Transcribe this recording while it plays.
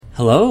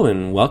Hello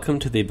and welcome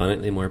to the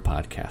Abundantly More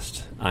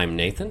podcast. I'm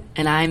Nathan.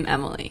 And I'm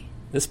Emily.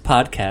 This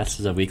podcast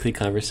is a weekly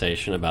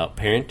conversation about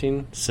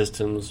parenting,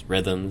 systems,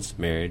 rhythms,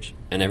 marriage,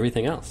 and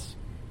everything else.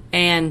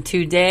 And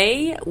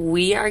today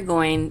we are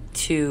going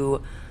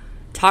to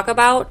talk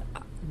about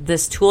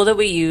this tool that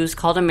we use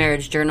called a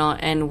marriage journal,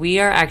 and we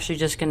are actually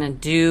just going to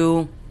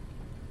do,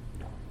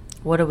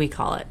 what do we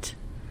call it?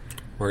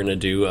 We're going to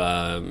do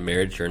a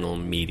marriage journal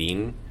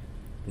meeting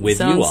with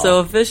you all. Sounds so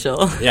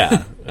official.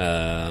 Yeah.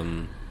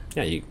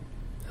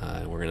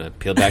 We're going to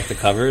peel back the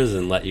covers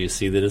and let you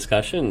see the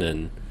discussion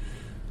and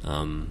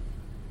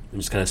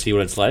just kind of see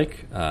what it's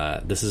like.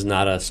 This is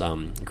not us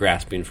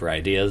grasping for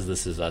ideas.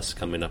 This is us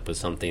coming up with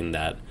something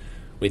that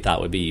we thought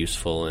would be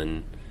useful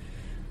and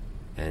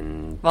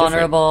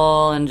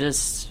vulnerable different. And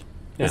just,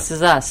 this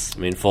is us. I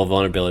mean, full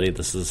vulnerability.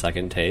 This is the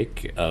second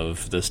take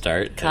of the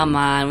start. Come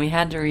on, we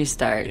had to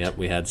restart. Yep,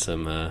 we had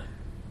some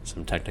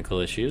technical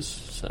issues,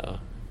 so...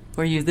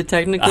 Were you the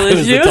technical issue? I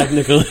was the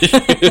technical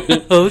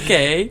issue.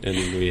 Okay. And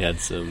we had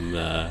some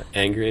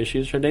anger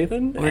issues for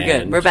Nathan. We're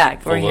good. We're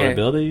back. We're here.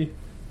 Vulnerability.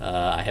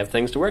 I have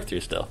things to work through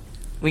still.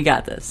 We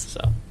got this.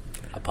 So,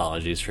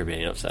 apologies for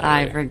being upset.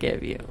 I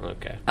forgive you.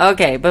 Okay.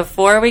 Okay,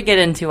 before we get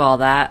into all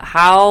that,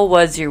 how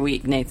was your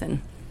week,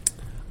 Nathan?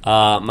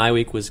 My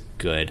week was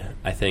good.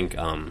 I think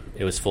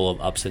it was full of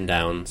ups and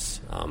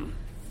downs.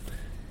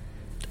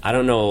 I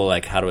don't know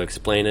how to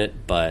explain it,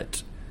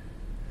 but...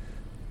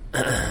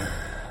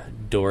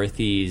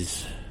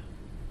 Dorothy's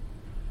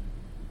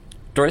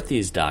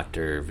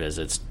doctor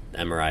visits,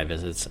 MRI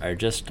visits, are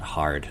just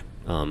hard,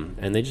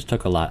 and they just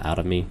took a lot out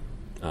of me,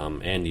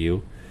 and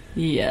you.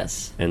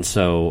 Yes. And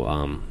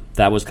so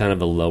that was kind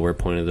of a lower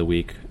point of the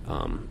week,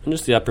 and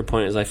just the upper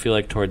point is I feel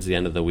like towards the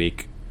end of the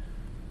week,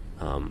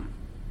 I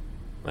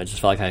just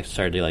felt like I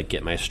started to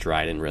get my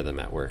stride and rhythm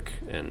at work,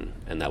 and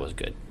that was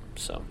good.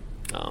 So,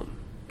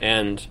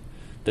 and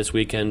this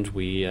weekend,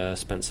 we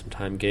spent some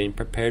time getting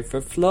prepared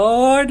for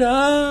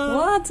Florida.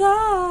 What's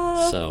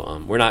up?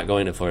 So, we're not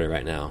going to Florida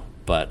right now,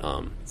 but...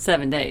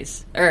 7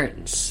 days. Or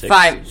 6.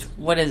 5.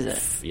 What is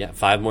it?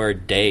 5 more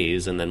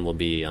days, and then we'll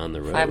be on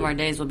the road. 5 more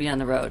days, we'll be on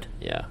the road.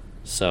 Yeah.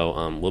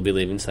 So, we'll be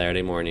leaving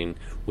Saturday morning.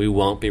 We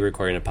won't be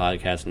recording a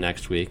podcast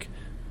next week,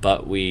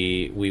 but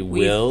we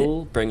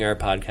will bring our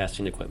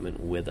podcasting equipment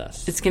with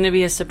us. It's going to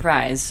be a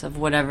surprise of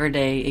whatever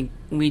day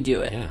we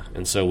do it. Yeah,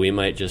 and so we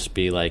might just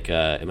be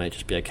it might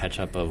just be a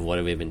catch-up of what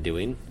have we been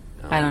doing.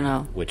 I don't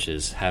know. Which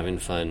is having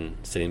fun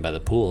sitting by the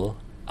pool,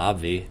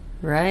 obvi.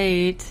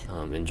 Right.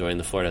 Enjoying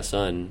the Florida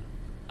sun,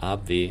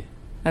 obvi.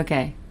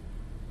 Okay.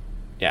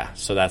 Yeah,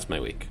 so that's my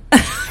week.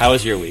 How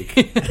was your week?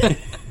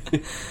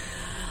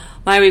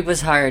 My week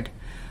was hard.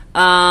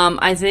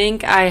 I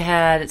think I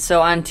had,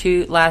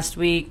 last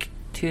week,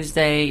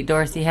 Tuesday,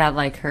 Dorothy had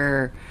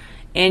her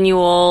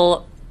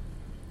annual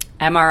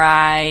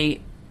MRI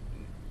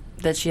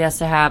that she has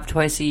to have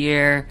twice a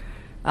year,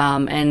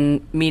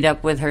 and meet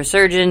up with her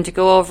surgeon to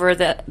go over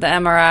the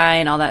MRI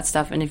and all that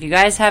stuff. And if you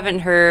guys haven't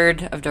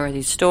heard of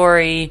Dorothy's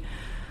story,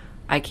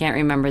 I can't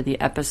remember the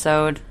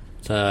episode.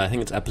 I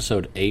think it's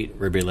episode 8,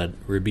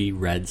 Ruby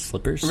Red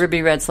Slippers.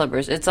 Ruby Red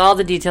Slippers. It's all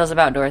the details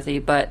about Dorothy,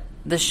 but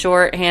the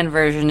shorthand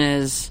version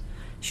is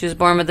she was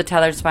born with a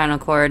tethered spinal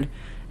cord,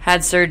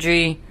 had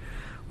surgery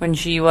when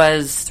she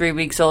was 3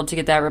 weeks old to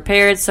get that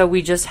repaired, so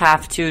we just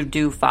have to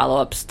do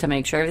follow-ups to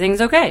make sure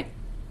everything's okay.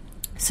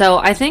 So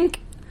I think,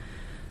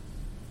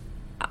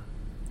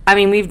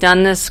 we've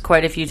done this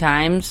quite a few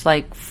times,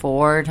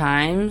 4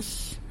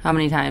 times. How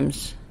many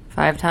times?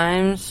 5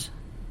 times?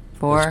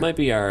 4? This might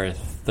be our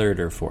 3rd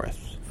or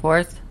 4th.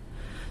 4th?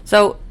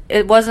 So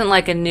it wasn't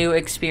a new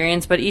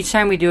experience, but each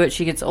time we do it,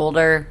 she gets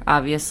older,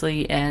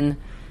 obviously, and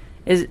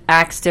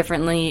acts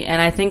differently,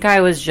 and I think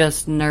I was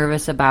just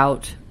nervous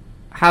about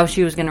how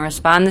she was going to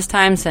respond this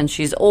time since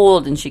she's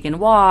old and she can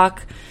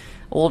walk,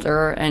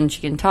 older, and she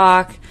can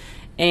talk.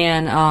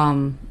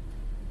 And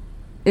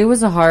it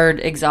was a hard,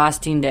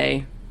 exhausting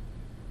day.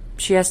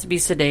 She has to be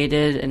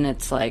sedated, and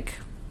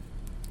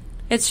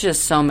it's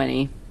just so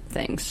many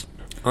things.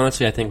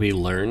 Honestly, I think we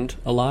learned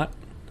a lot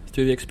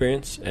through the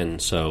experience, and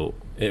so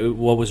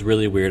what was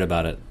really weird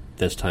about it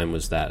this time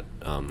was that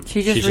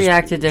she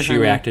reacted differently. She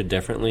reacted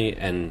differently,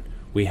 and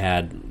we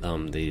had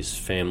these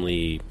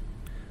family...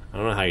 I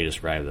don't know how you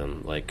describe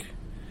them.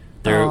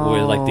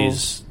 Were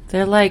these...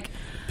 They're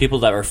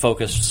people that were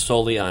focused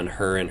solely on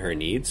her and her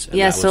needs. And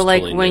yeah, so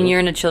when you're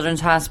in a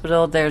children's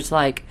hospital, there's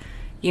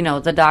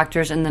the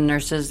doctors and the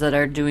nurses that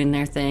are doing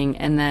their thing,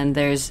 and then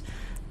they're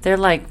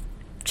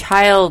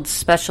child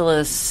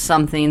specialists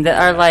something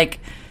that are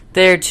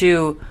there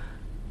to...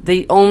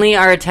 They only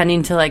are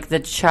attending to the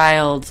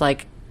child's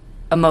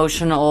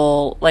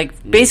emotional,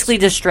 basically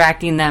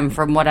distracting them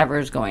from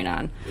whatever's going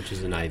on. Which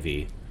is an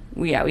IV.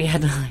 We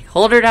had to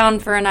hold her down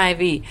for an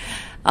IV.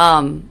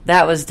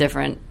 That was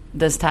different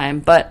this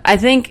time. But I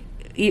think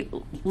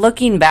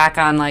looking back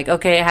on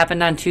okay, it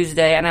happened on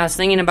Tuesday, and I was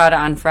thinking about it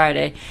on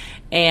Friday,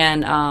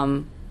 and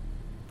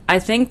I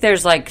think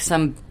there's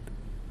some,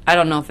 I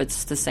don't know if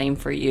it's the same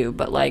for you,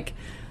 but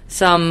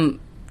some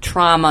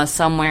trauma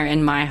somewhere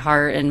in my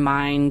heart and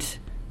mind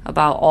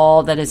about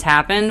all that has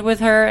happened with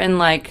her in,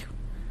 like,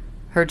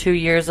 her 2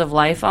 years of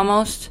life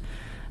almost,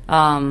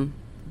 that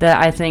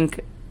I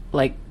think,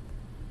 like,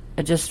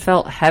 it just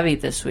felt heavy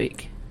this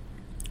week.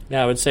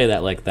 Yeah, I would say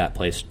that, like, that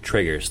place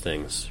triggers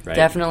things, right?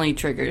 Definitely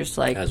triggers,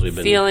 like, As we've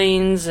been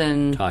feelings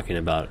and... talking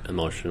about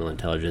emotional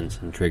intelligence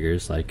and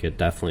triggers, like, it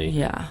definitely...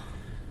 Yeah.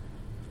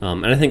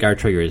 And I think our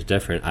trigger is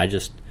different. I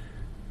just,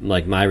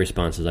 like, my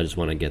response is I just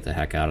want to get the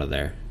heck out of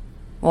there.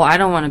 Well, I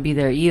don't want to be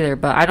there either,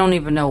 but I don't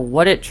even know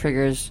what it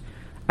triggers.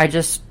 I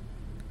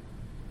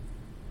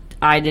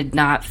did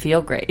not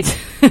feel great.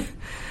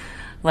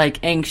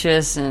 Like,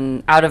 anxious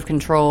and out of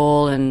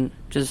control and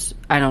just,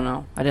 I don't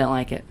know. I didn't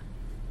like it.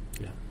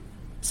 Yeah.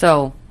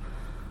 So,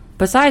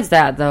 besides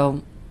that,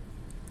 though,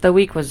 the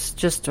week was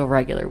just a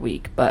regular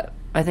week, but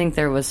I think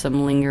there was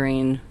some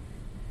lingering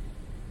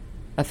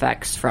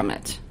effects from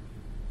it.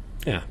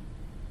 Yeah.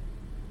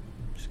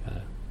 Just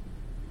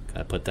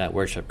gotta put that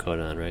worship coat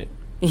on, right?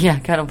 Yeah,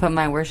 gotta put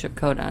my worship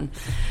coat on.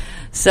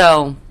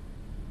 So,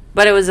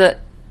 but it was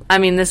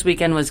this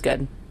weekend was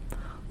good.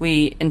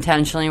 We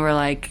intentionally were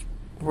like,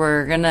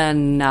 we're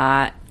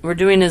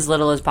doing as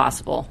little as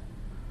possible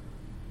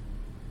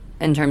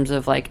in terms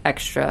of, like,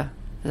 extra.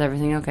 Is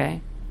everything okay?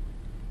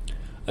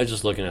 I was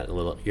just looking at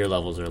your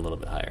levels are a little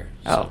bit higher.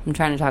 Oh, So I'm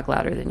trying to talk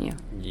louder than you.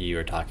 you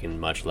are talking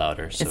much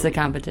louder. So It's a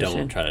competition.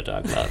 Don't try to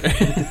talk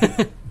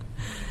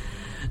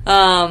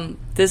louder.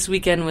 This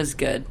weekend was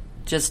good.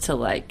 Just to,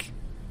 like,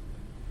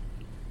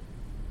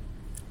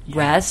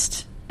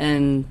 rest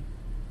and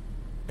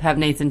have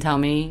Nathan tell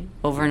me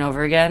over and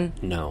over again,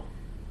 no,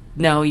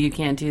 you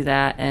can't do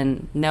that,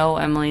 and no,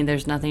 Emily,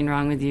 there's nothing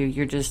wrong with you.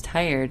 You're just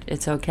tired.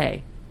 It's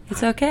okay.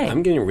 It's okay.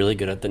 I'm getting really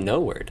good at the no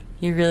word.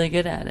 You're really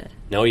good at it.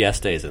 No yes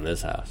days in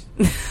this house.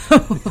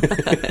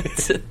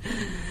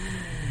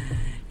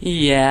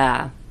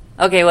 Yeah.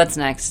 Okay, what's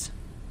next?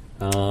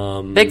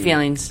 Big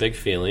feelings. Big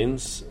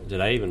feelings.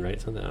 Did I even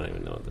write something? I don't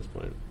even know at this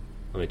point.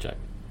 Let me check.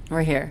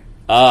 We're here.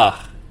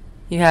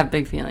 You have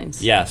big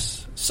feelings.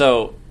 Yes.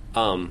 So,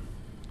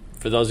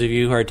 for those of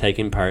you who are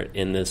taking part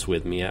in this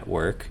with me at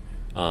work,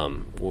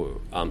 some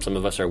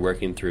of us are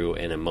working through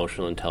an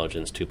Emotional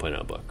Intelligence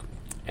 2.0 book.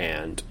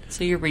 And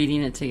so you're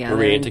reading it together.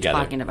 We're reading it together.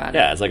 Talking about it.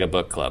 Yeah, it's like a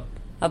book club.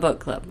 A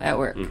book club at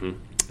work. Mm-hmm.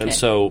 And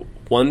so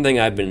one thing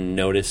I've been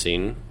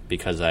noticing,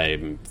 because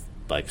I'm,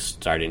 like,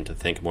 starting to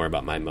think more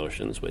about my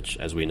emotions, which,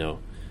 as we know,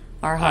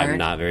 are hard. I'm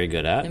not very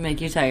good at. They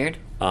make you tired.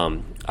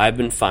 I've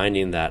been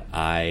finding that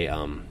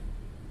I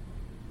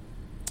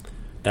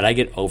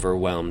get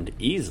overwhelmed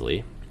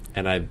easily,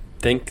 and I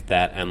think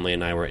that Emily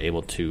and I were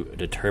able to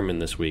determine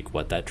this week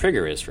what that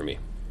trigger is for me.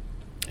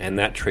 And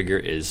that trigger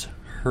is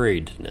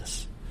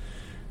hurriedness.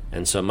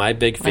 And so my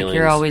big feelings... Like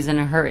you're always in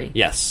a hurry.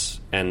 Yes.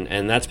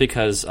 And that's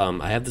because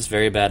I have this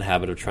very bad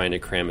habit of trying to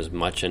cram as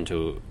much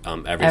into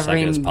every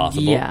second as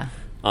possible. Yeah.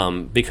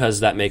 Because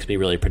that makes me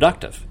really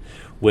productive.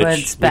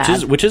 Which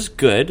is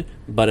good,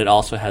 but it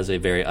also has a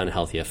very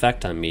unhealthy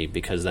effect on me,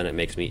 because then it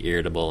makes me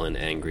irritable and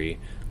angry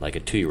like a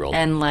 2-year-old.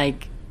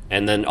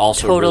 And then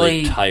also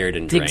totally really tired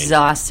and drained.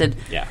 Exhausted.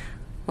 Yeah.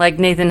 Like,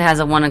 Nathan has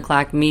a 1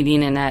 o'clock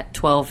meeting, and at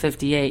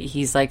 12:58,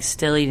 he's, like,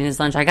 still eating his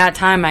lunch. I got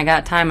time.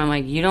 I'm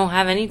like, you don't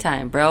have any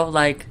time, bro.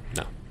 Like,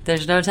 no.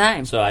 There's no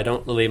time. So I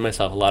don't leave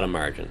myself a lot of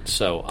margin.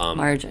 So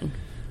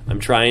I'm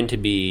trying to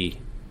be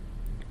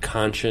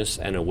conscious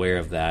and aware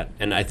of that.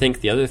 And I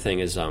think the other thing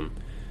is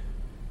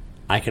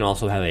I can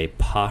also have a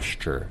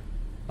posture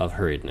of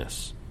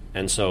hurriedness.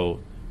 And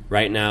so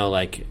right now,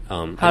 like...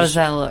 How does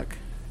that look?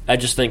 I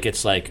just think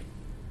it's like...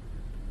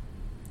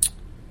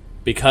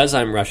 Because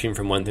I'm rushing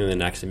from one thing to the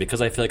next, and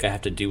because I feel like I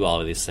have to do all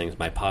of these things,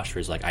 my posture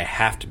is like I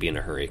have to be in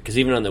a hurry. Because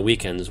even on the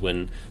weekends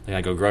when, like,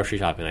 I go grocery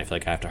shopping, I feel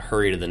like I have to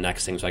hurry to the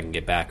next thing so I can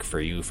get back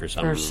for you for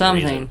some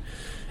reason.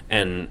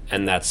 And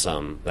that's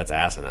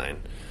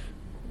asinine.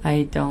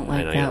 I don't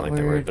like that word. I don't like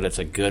that word, but it's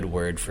a good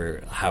word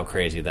for how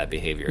crazy that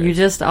behavior is. You're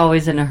just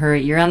always in a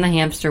hurry. You're on the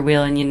hamster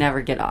wheel and you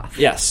never get off.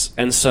 Yes,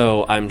 and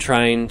so I'm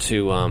trying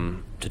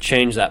to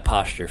change that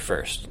posture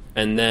first,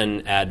 and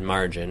then add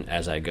margin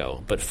as I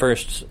go. But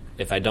first,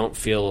 if I don't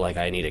feel like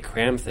I need to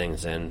cram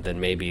things in, then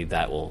maybe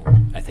that'll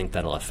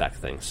affect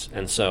things.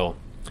 And so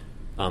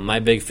my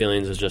big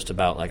feelings is just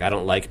about, like, I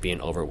don't like being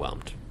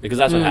overwhelmed. Because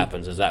that's what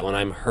happens, is that when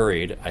I'm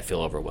hurried, I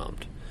feel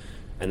overwhelmed.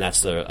 And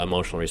that's the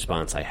emotional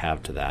response I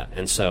have to that.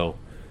 And so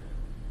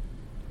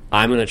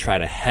I'm going to try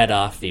to head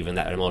off even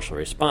that emotional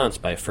response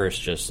by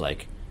first just,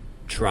 like,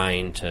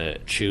 trying to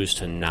choose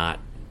to not,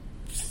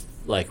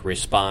 like,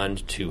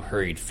 respond to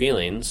hurried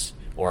feelings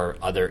or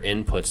other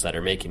inputs that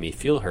are making me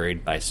feel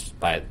hurried by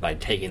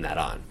taking that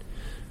on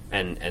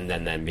and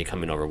then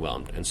becoming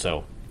overwhelmed. And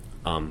so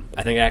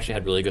I think I actually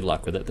had really good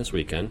luck with it this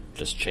weekend,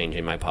 just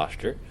changing my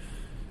posture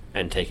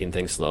and taking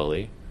things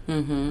slowly.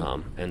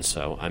 Mm-hmm. And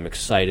so I'm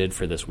excited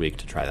for this week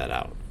to try that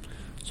out.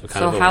 So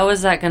how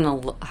is that going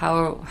to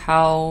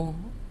how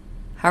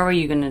are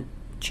you going to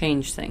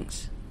change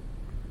things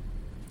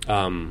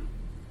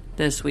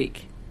this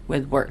week?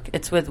 With work.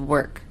 It's with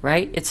work,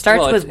 right? It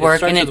starts with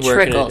work and it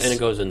trickles. And it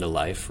goes into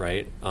life,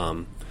 right?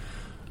 I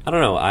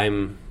don't know.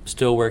 I'm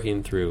still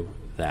working through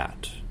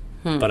that.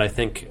 But I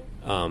think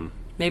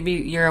Maybe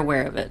you're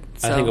aware of it.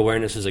 So. I think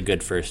awareness is a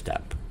good first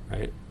step,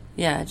 right?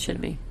 Yeah, it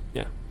should be.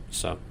 Yeah.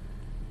 So,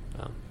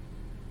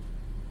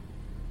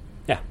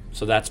 yeah.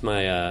 So that's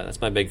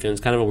my big feeling.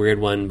 It's kind of a weird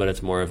one, but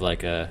it's more of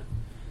like a.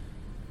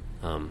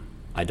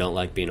 I don't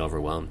like being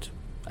overwhelmed.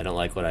 I don't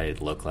like what I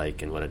look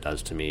like and what it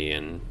does to me,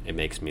 and it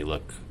makes me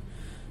look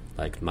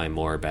like my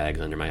more bags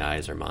under my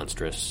eyes are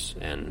monstrous.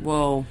 And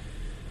whoa,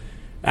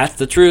 that's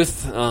the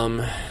truth.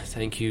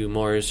 Thank you,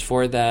 Moors,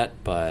 for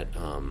that, but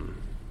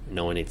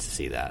no one needs to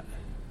see that.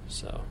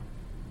 So.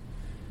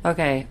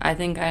 Okay, I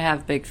think I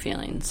have big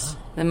feelings.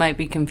 It might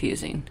be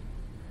confusing.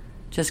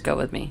 Just go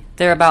with me.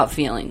 They're about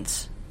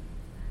feelings.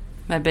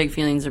 My big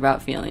feelings are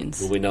about feelings.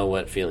 Well, we know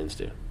what feelings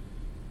do.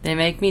 They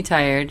make me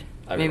tired.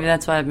 Maybe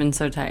that's why I've been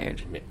so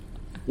tired.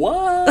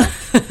 What?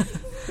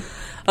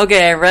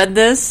 Okay, I read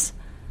this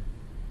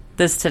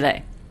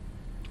today.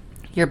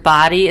 Your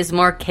body is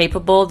more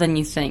capable than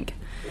you think.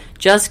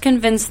 Just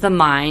convince the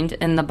mind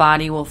and the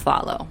body will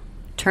follow.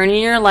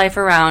 Turning your life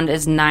around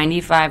is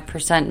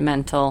 95%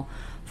 mental,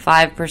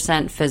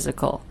 5%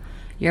 physical.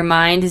 Your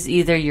mind is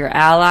either your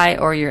ally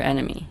or your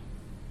enemy.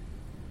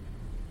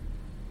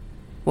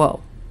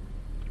 Whoa.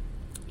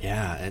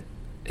 Yeah,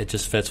 it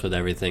just fits with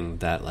everything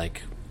that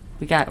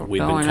we've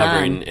been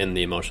covering in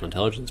the emotional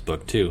intelligence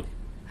book too.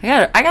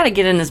 I gotta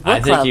get in this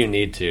book club. I think you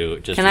need to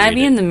just. Can I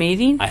be in the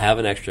meeting? I have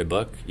an extra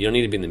book. You don't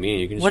need to be in the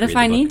meeting. You can just. What if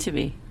I need to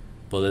be?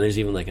 Well, then there's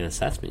even an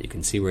assessment. You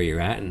can see where you're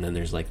at, and then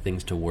there's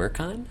things to work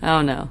on.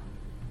 Oh no,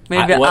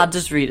 maybe I'll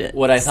just read it.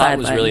 What I thought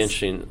was really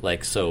interesting,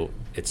 so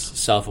it's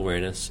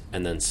self-awareness,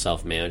 and then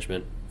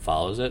self-management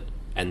follows it,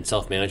 and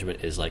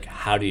self-management is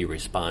how do you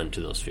respond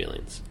to those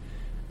feelings?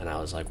 And I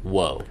was like,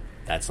 whoa,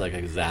 that's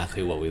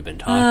exactly what we've been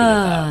talking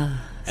about.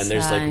 And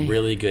there's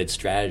really good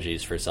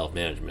strategies for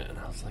self-management, and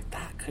I was like,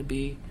 that could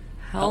be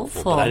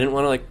helpful. But I didn't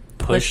want to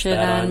push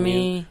that on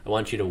me. You. I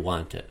want you to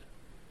want it.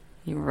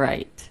 You're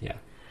right. Yeah.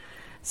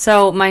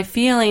 So my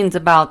feelings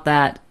about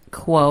that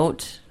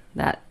quote,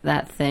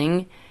 that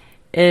thing,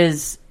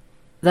 is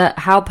that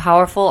how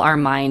powerful our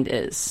mind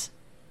is,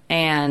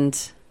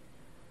 and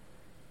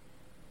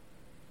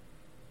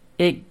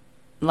it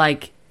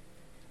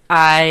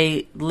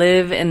I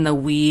live in the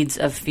weeds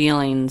of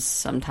feelings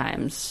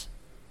sometimes.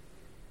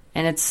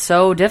 And it's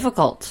so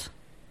difficult.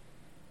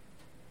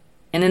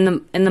 And in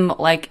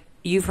the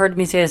you've heard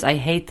me say this, I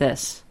hate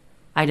this.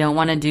 I don't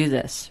want to do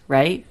this,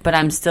 right? But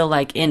I'm still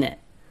in it,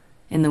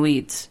 in the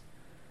weeds.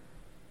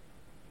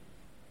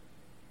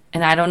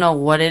 And I don't know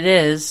what it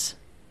is.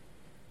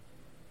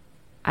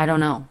 I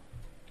don't know.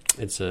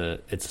 It's a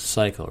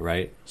cycle,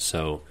 right?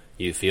 So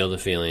you feel the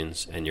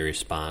feelings and you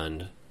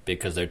respond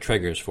because they're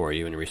triggers for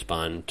you, and you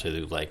respond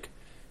to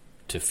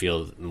to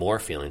feel more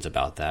feelings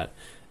about that,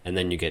 and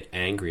then you get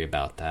angry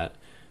about that,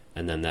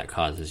 and then that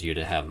causes you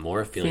to have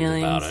more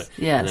feelings about it.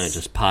 Yes. And then it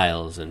just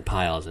piles and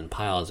piles and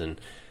piles, and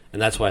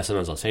that's why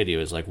sometimes I'll say to you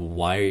is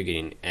why are you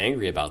getting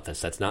angry about this?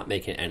 That's not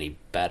making it any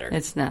better.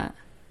 It's not.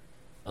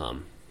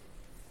 And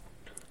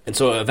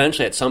so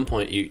eventually at some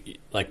point you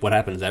what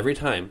happens every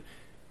time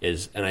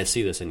is, and I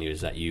see this in you,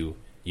 is that you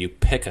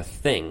pick a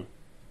thing,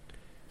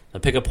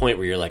 pick a point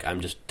where you're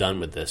I'm just done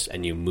with this,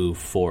 and you move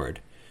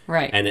forward.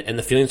 Right. And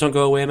the feelings don't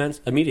go away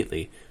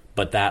immediately,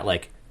 but that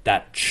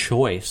that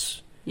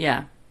choice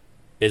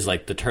is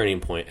the turning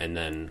point, and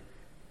then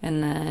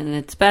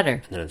it's better.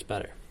 And then it's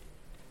better.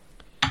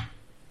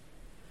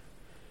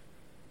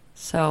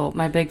 So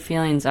my big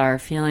feelings are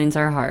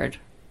hard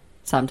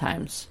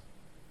sometimes.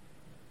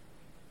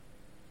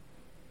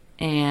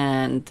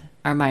 And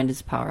our mind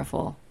is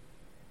powerful.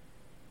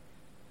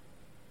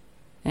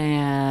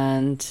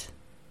 And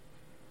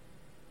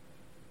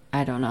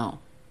I don't know.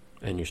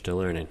 And you're still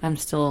learning. I'm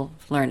still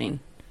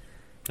learning.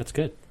 That's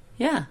good.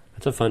 Yeah.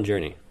 It's a fun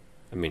journey.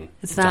 I mean,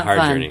 it's not a hard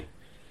fun. journey.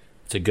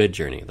 It's a good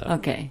journey, though.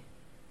 Okay.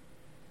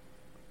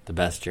 The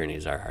best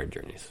journeys are hard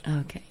journeys.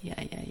 Okay.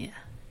 Yeah.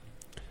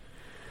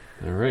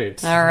 All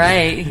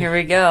right. Here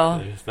we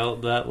go. I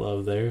felt that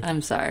love there.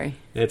 I'm sorry.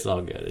 It's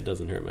all good. It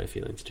doesn't hurt my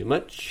feelings too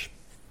much.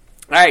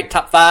 All right,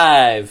 top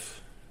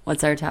 5.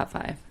 What's our top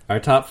 5? Our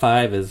top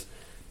 5 is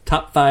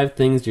top 5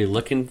 things you're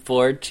looking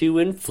forward to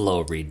in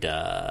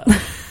Florida.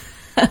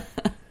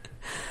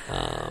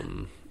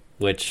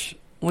 Which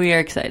we are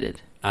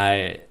excited.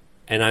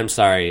 I'm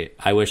sorry.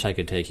 I wish I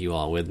could take you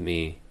all with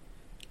me.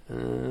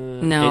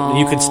 No,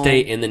 you could stay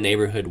in the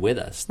neighborhood with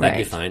us. That'd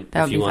be fine.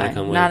 That would be fine.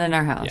 Come with. Not in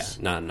our house.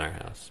 Yeah, not in our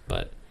house.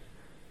 But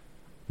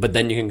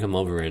then you can come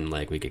over and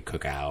we could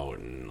cook out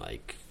and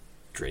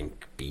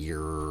drink beer,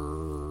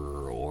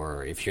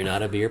 or if you're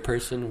not a beer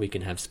person, we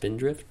can have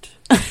Spindrift.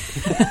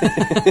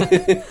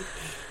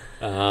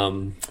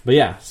 But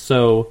yeah,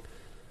 so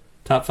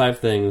top 5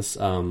 things.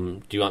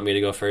 Do you want me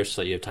to go first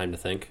so you have time to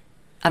think?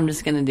 I'm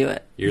just going to do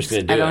it. You're just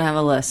going to do it? I don't have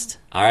a list.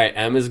 All right,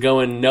 Emma's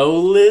going no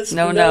list,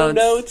 no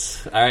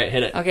notes. All right,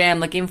 hit it. Okay,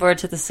 I'm looking forward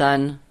to the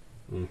sun.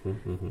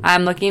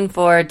 I'm looking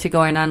forward to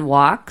going on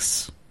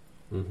walks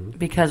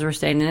because we're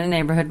staying in a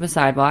neighborhood with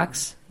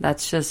sidewalks.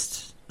 That's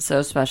just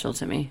so special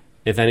to me.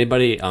 If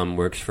anybody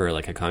works for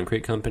like a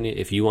concrete company,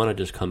 if you want to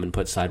just come and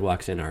put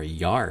sidewalks in our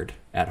yard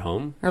at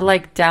home, Or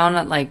like down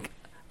at like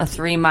a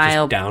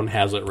 3-mile down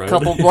Hazlitt Road,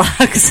 couple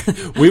blocks,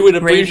 we would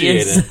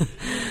appreciate radius. it.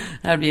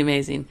 That would be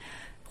amazing.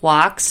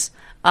 Walks.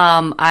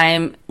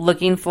 I'm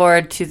looking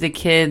forward to the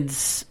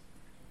kids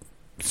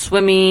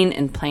swimming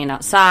and playing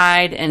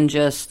outside and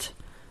just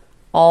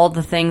all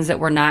the things that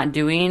we're not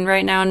doing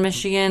right now in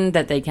Michigan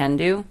that they can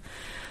do.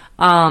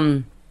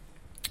 I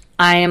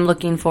am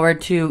looking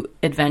forward to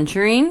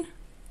adventuring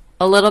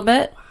a little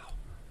bit.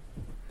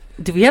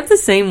 Do we have the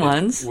same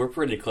ones? We're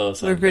pretty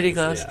close. We're on pretty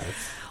things. close. Yeah,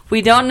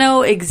 We don't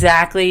know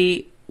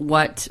exactly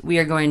what we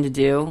are going to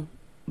do,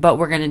 but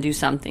we're going to do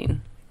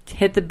something.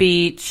 Hit the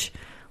beach.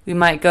 We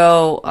might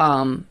go,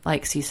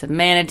 like, see some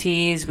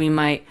manatees. We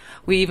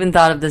even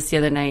thought of this the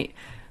other night.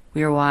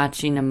 We were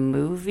watching a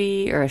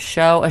movie or a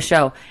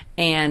show,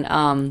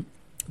 and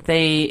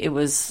they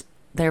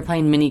were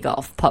playing mini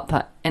golf,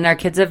 putt-putt, and our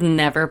kids have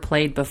never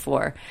played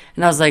before.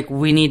 And I was like,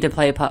 we need to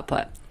play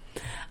putt-putt.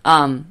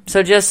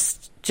 So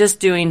just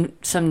doing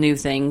some new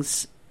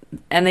things,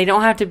 and they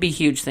don't have to be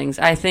huge things.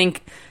 I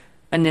think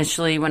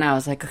initially when I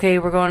was like, okay,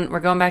 we're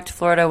going back to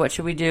Florida, what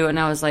should we do? And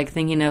I was like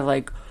thinking of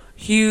like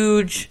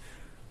huge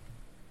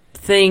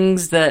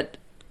things that,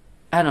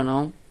 I don't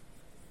know,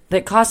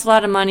 that cost a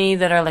lot of money,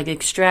 that are like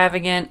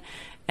extravagant,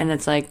 and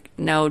it's like,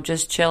 no,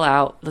 just chill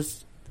out.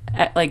 Let's,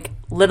 like,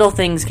 little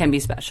things can be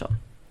special.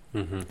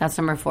 Mm-hmm. That's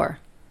number 4.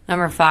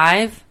 Number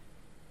 5,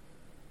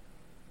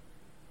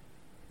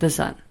 the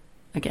sun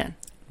again.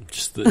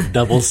 Just the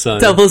double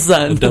sun. Double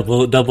sun.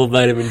 A double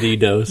vitamin D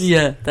dose.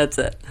 Yeah, that's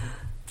it.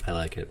 I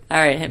like it. All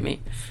right, hit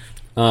me.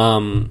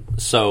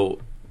 So,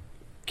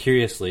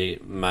 curiously,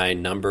 my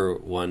number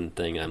one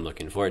thing I'm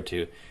looking forward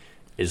to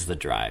is the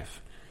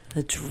drive.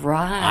 The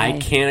drive. I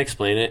can't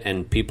explain it,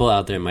 and people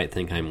out there might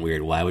think I'm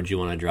weird. Why would you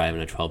want to drive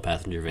in a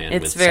 12-passenger van?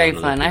 It's with very 7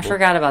 other fun. I people?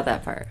 forgot about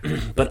that part.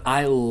 But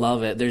I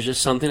love it. There's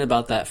just something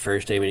about that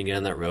first day when you get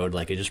on that road.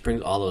 Like, it just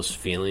brings all those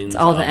feelings.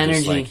 It's all the of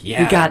just energy. Like,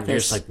 yeah, We got you're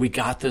this. just like, we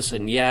got this,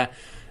 and yeah.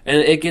 And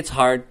it gets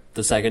hard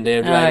the second day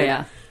of driving. Oh,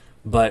 yeah.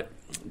 But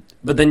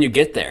then you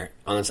get there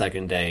on the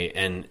second day,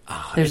 and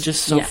it's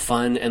just so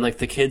fun. And, like,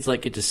 the kids,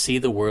 like, get to see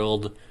the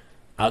world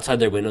outside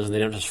their windows, and they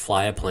don't just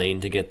fly a plane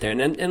to get there.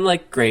 And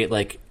like, great,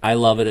 like, I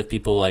love it if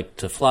people like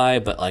to fly,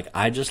 but, like,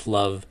 I just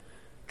love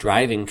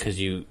driving because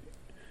you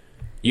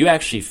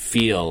actually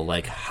feel,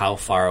 like, how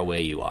far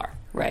away you are.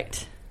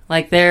 Right.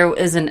 Like, there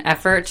is an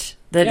effort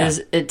that Yeah.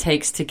 it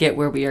takes to get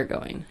where we are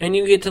going. And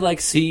you get to, like,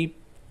 see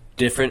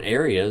different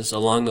areas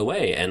along the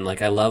way. And,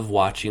 like, I love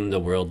watching the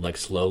world, like,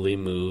 slowly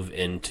move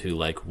into,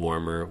 like,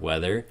 warmer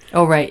weather.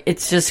 Oh, right.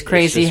 It's just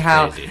crazy just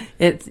how crazy.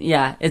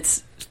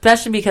 it's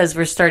especially because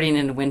we're starting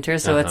in winter,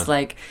 so it's Uh-huh.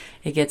 like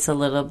it gets a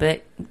little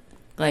bit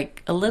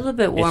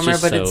warmer,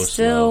 just but so it's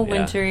still slow, yeah.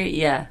 wintry.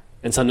 Yeah.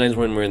 And sometimes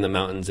when we're in the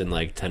mountains in,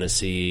 like,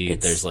 Tennessee,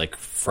 It's- there's, like,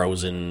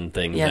 frozen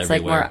things Yeah, it's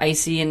like everywhere. more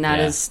icy and not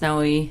Yeah. as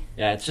snowy.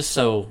 Yeah, it's just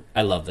so...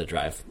 I love the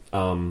drive.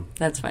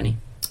 That's funny.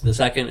 The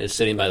second is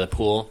sitting by the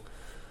pool.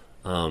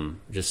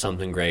 Just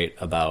something great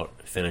about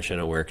finishing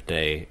a work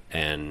day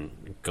and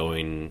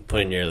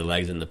putting your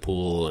legs in the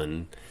pool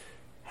and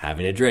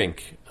having a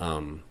drink,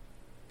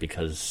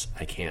 because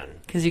I can.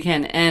 Because you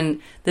can.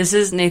 And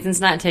Nathan's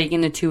not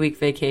taking a 2-week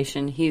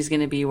vacation. He's going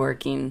to be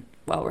working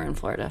while we're in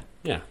Florida.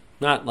 Yeah,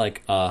 not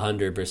like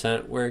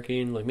 100%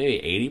 working, like maybe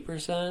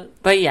 80%.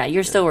 But yeah,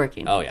 you're still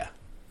working. Oh yeah,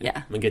 Yeah.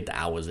 I'm gonna get the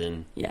hours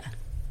in, Yeah.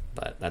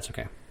 but that's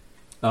okay.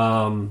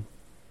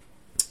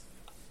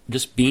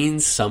 Just being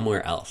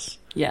somewhere else.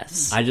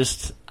 Yes.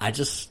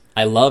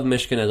 I love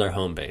Michigan as our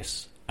home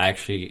base. I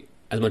actually,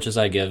 as much as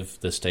I give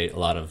the state a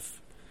lot of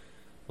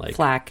like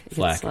Flack. It gets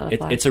a lot of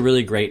flack. it's a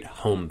really great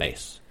home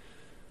base.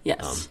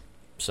 Yes.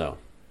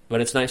 But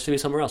it's nice to be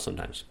somewhere else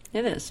sometimes.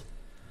 It is.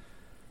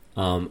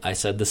 I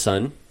said the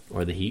sun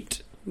or the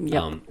heat,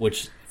 Yep.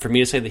 which for me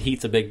to say the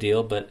heat's a big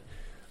deal. But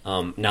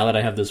now that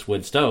I have this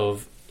wood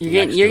stove,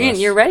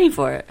 You're ready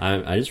for it.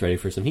 I'm just ready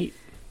for some heat.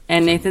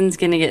 And Nathan's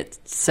gonna get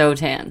so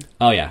tan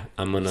Oh yeah,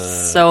 I'm gonna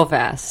so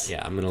fast.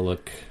 Yeah, I'm gonna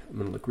look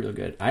real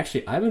good.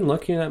 Actually, I've been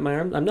looking at my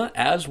arms. I'm not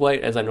as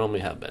white as I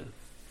normally have been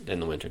in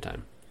the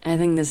wintertime. I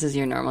think this is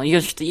your normal.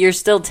 You're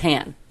still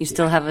tan. You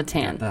still have a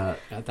tan. Got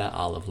that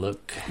olive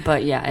look.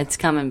 But yeah, it's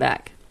coming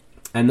back.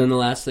 And then the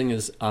last thing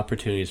is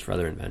opportunities for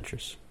other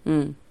adventures.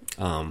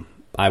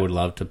 I would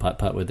love to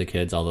putt-putt with the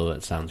kids, although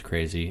that sounds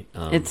crazy.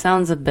 It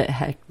sounds a bit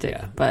hectic,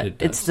 yeah, but it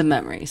does. it's the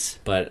memories.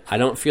 But I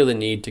don't feel the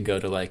need to go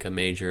to like a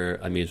major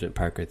amusement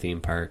park or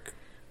theme park.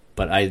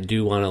 But I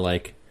do want to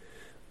like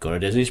go to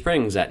Disney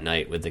Springs at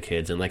night with the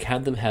kids and like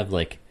have them have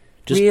like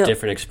just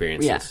different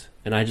experiences. Yeah.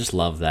 And I just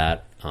love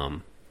that.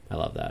 I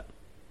love that.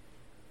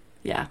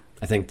 Yeah.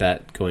 I think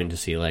that going to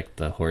see like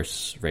the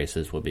horse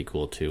races would be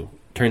cool too.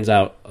 Turns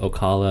out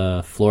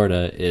Ocala,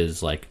 Florida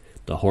is like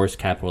the horse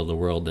capital of the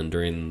world, and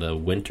during the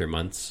winter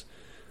months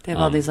They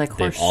have all these they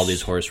have all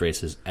these horse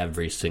races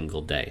every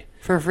single day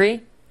for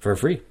free. for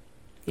free.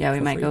 Yeah, we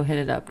For might free. go hit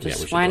it up. Yeah, we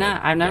Just should why go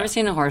not? in. I've never Yeah.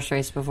 seen a horse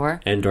race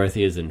before. And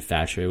Dorothy is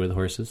infatuated with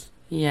horses.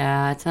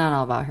 Yeah, it's not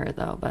all about her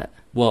though, but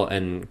Well,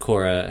 and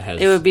Cora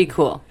it would be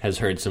cool. has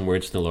heard some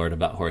words from the Lord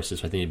about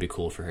horses, so I think it'd be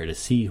cool for her to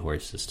see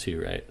horses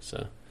too, right?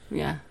 So,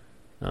 Yeah.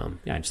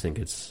 I just think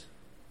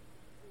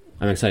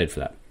I'm excited for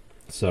that.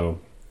 So,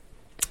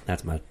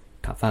 that's my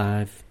top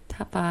 5.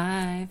 Top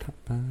 5. Top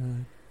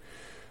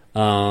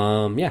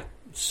 5. Yeah.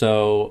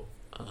 So,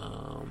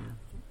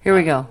 Here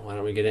we go. Why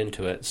don't we get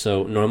into it?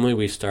 So, normally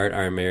we start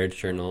our marriage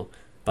journal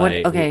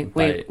by...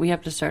 Wait, we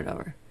have to start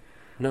over.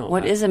 No.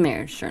 What is a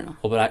marriage journal?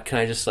 Well, but can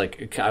I just, I was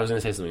going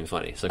to say something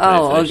funny. So can I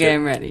finish okay, it?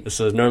 I'm ready.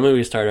 So, normally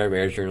we start our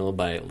marriage journal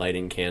by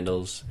lighting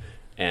candles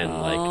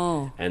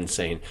and, and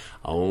saying,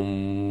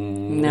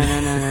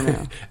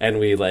 No. and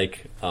we,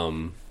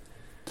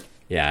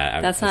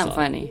 That's not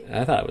funny.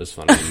 I thought it was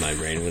funny in my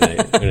brain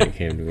when it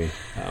came to me.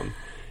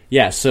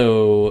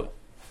 So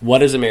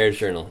what is a marriage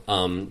journal?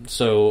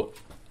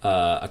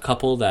 A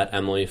couple that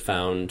Emily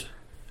found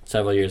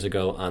several years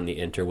ago on the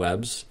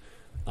interwebs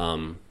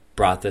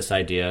brought this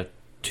idea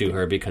to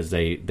her because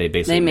they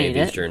basically made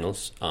these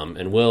journals.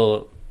 And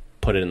we'll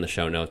put it in the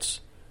show notes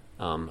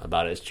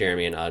about it. It's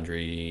Jeremy and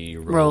Audrey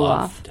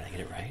Roloff. Did I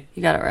get it right?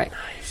 You got it right.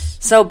 Nice.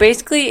 So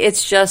basically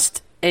it's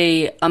just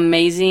a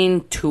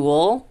amazing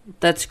tool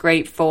that's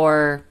great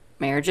for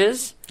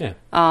marriages. Yeah.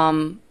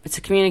 It's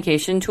a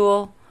communication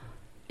tool,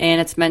 and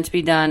it's meant to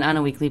be done on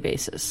a weekly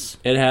basis.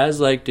 It has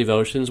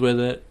devotions with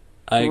it.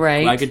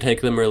 I could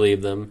take them or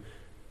leave them.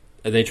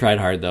 They tried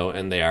hard though,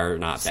 and they are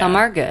not bad. Some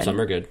are good.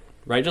 Some are good.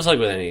 Right, just like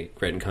with any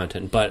written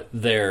content, but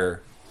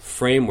their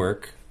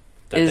framework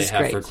that they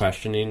have for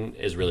questioning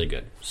is really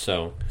good.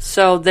 So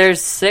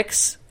there's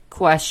 6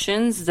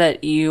 questions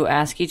that you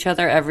ask each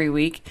other every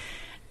week.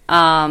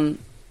 I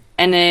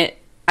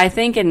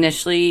think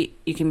initially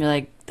you can be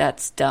like,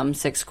 that's dumb,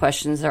 6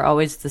 questions, they're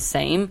always the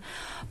same.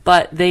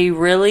 But they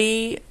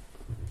really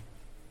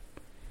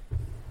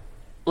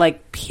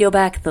peel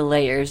back the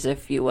layers,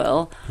 if you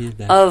will,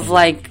 of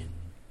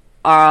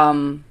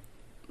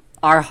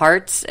our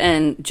hearts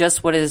and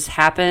just what has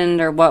happened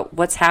or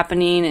what's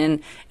happening,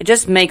 and it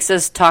just makes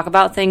us talk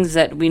about things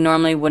that we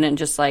normally wouldn't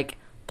just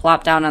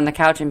plop down on the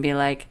couch and be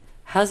like,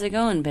 how's it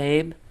going,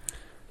 babe?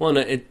 Well,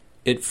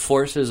 it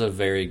forces a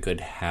very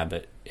good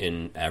habit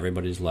in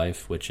everybody's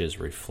life, which is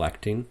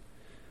reflecting,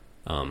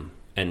 and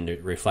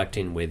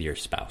reflecting with your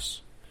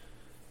spouse.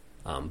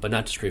 But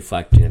not just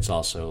reflecting, it's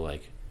also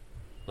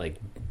like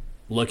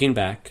looking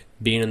back,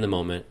 being in the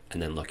moment,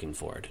 and then looking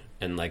forward.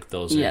 And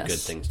those are good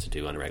things to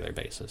do on a regular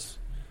basis.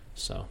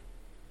 So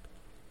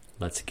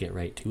let's get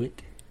right to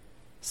it.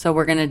 So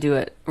we're gonna do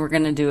it. We're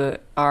gonna do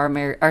it.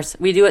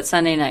 We do it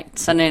Sunday night.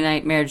 Sunday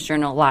night marriage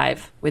journal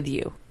live with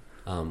you.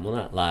 Well,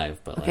 not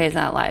live, but okay, it's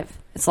not live.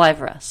 It's live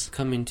for us.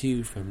 Coming to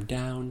you from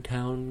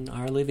downtown,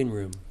 our living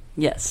room.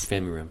 Yes,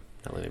 family room,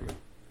 not living room.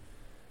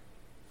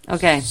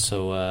 Okay.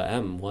 So,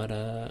 Em, what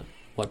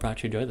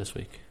brought you joy this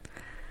week?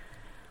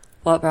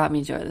 What brought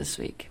me joy this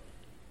week?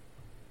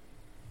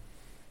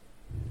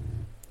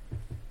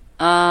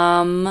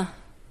 I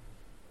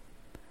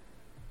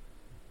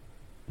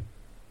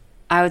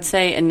would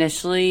say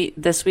initially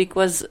this week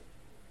was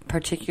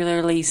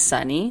particularly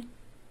sunny.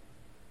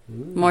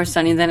 More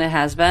sunny than it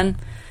has been,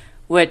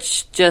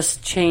 which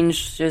just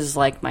changes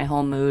my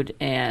whole mood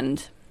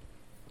and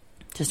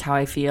just how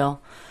I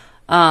feel.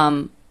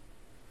 So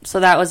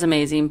that was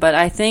amazing. But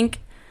I think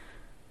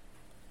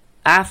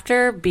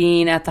after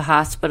being at the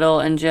hospital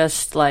and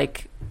just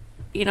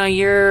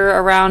you're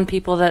around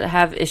people that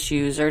have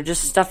issues or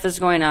just stuff is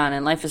going on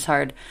and life is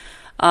hard.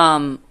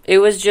 It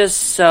was just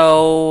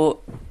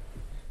so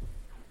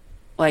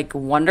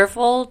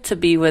wonderful to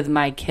be with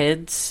my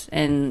kids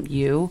and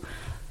you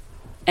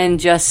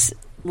and just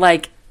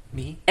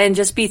me and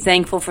just be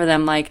thankful for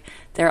them.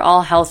 They're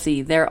all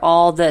healthy. They're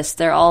all this.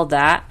 They're all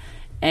that.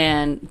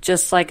 And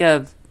just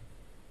a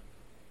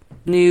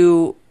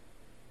new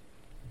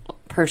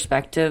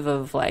perspective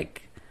of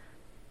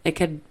it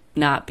could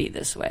not be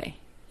this way.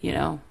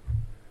 Yeah.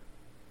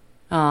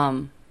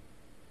 That's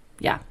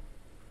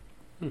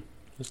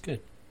good.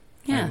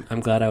 Yeah. I'm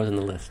glad I was on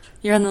the list.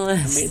 You're on the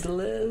list. I made the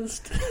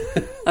list.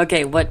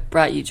 Okay, what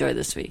brought you joy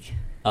this week?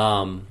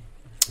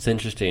 It's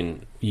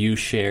interesting. You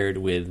shared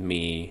with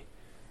me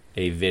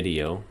a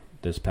video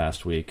this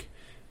past week,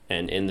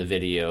 and in the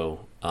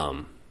video,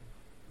 it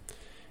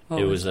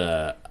was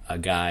a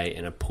guy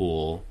in a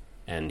pool,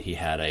 and he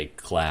had a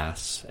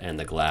glass, and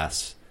the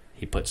glass,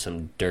 he put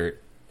some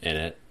dirt in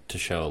it to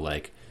show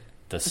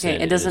the sin.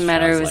 Okay, it doesn't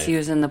matter if he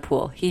was in the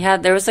pool.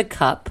 There was a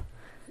cup,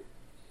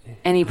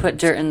 and he put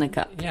dirt in the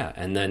cup. Yeah,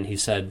 and then he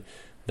said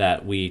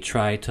that we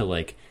try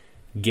to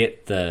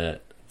get the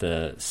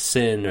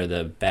sin or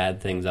the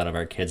bad things out of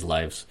our kids'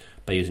 lives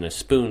by using a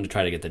spoon to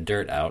try to get the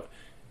dirt out,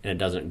 and it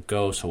doesn't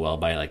go so well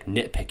by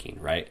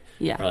nitpicking, right?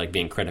 Yeah. Or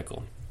being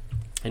critical.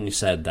 And you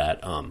said that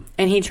and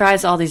he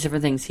tries all these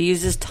different things. He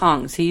uses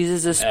tongs, he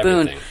uses a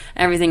spoon,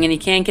 everything, and he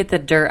can't get the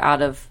dirt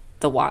out of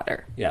the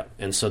water. Yeah.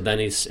 And so then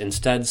he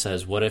instead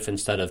says, what if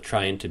instead of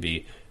trying to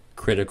be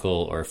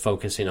critical or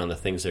focusing on the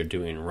things they're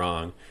doing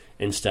wrong,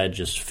 instead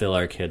just fill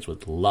our kids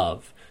with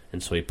love.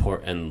 And so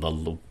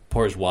the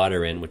pours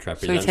water in, which So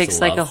he represents takes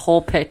the like a love.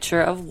 whole pitcher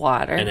of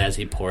water. And as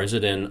he pours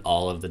it in,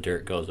 all of the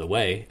dirt goes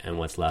away, and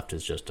what's left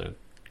is just a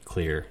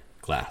clear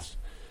glass.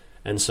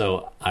 And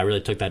so I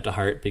really took that to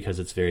heart because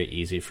it's very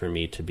easy for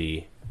me to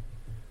be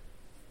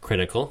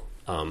critical,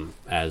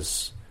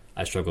 as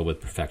I struggle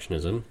with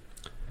perfectionism.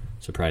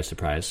 Surprise,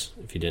 surprise,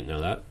 if you didn't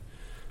know that.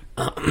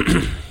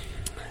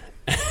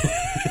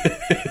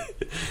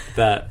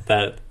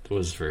 That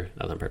was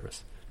on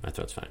purpose. My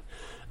throat's fine.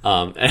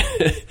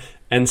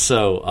 And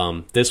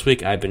so this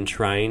week I've been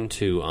trying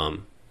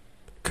to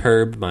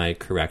curb my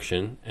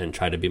correction and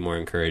try to be more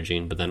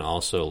encouraging, but then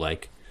also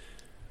like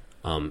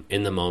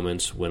in the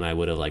moments when I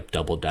would have like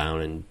doubled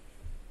down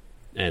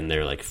and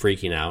they're like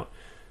freaking out,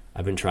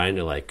 I've been trying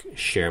to like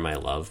share my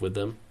love with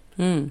them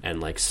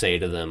and like say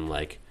to them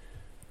like,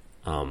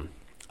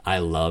 I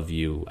love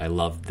you, I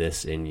love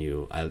this in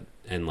you,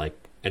 and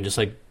just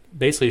like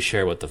basically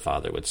share what the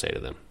Father would say to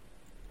them.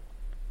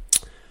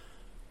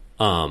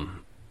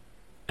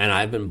 And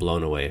I've been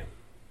blown away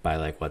by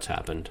like what's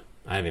happened.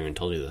 I haven't even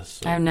told you this.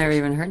 So I've never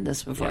even heard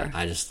this before. Yeah,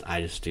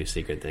 I just do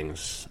secret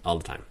things all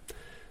the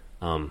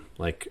time.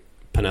 Like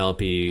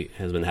Penelope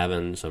has been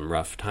having some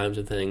rough times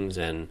with things,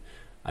 and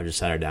I've just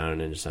sat her down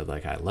and just said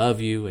like, I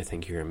love you. I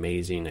think you're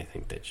amazing. I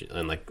think that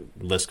and like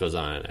list goes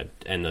on,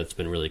 and it's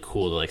been really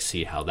cool to like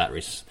see how that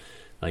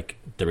like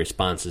the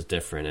response is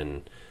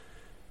different,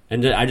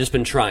 and I've just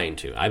been trying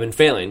to. I've been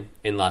failing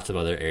in lots of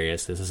other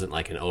areas. This isn't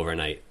like an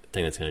overnight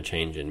thing that's going to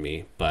change in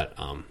me, but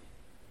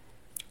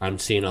I'm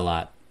seeing a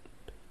lot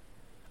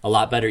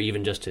better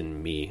even just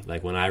in me.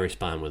 Like when I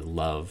respond with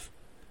love,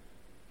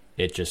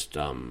 it just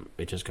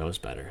goes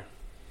better.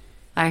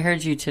 I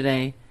heard you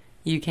today.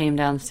 You came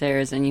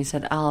downstairs and you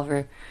said,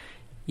 Oliver,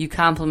 you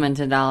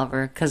complimented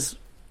Oliver because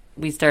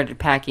we started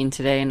packing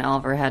today and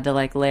Oliver had to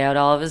like lay out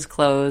all of his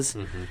clothes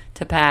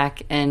to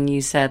pack, and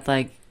you said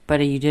like,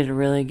 buddy, you did a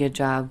really good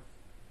job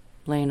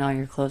laying all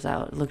your clothes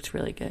out. It looked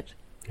really good.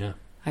 Yeah.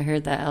 I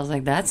heard that. I was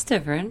like, that's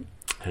different.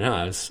 I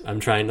know. I'm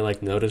trying to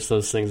like notice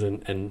those things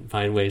and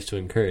find ways to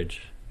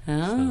encourage.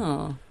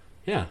 Oh. So,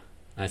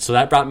 yeah. So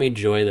that brought me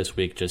joy this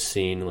week, just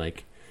seeing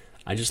like,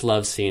 I just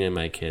love seeing in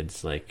my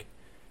kids, like,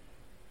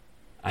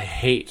 I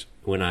hate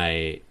when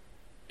I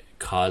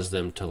cause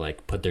them to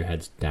like put their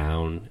heads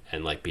down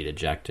and like be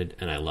dejected,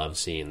 and I love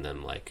seeing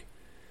them like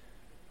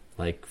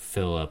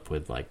fill up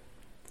with like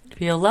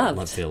feel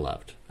loved. Feel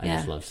loved. I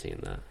just love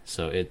seeing that.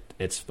 So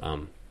it's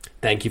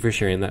thank you for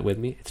sharing that with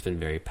me. It's been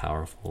very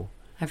powerful.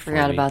 I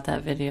forgot about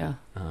that video.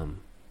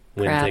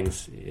 When Crap.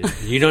 things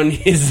you don't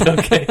need, it's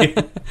okay.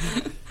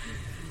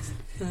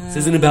 This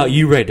isn't about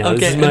you right now. Okay,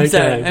 this is my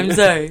time. I'm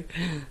sorry.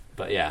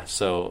 But yeah,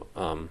 so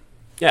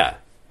yeah,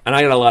 and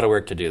I got a lot of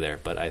work to do there.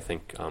 But I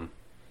think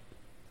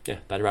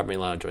that brought me a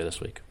lot of joy this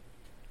week.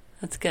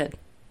 That's good.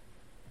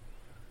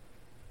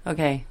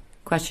 Okay,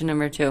 question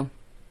number 2.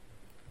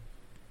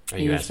 Are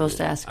you asking supposed me?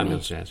 to ask I'm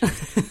me. supposed to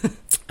ask you.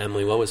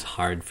 Emily, what was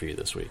hard for you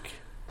this week?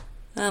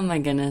 Oh my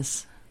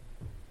goodness.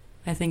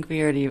 I think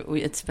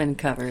it's been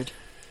covered.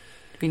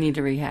 We need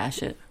to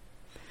rehash it.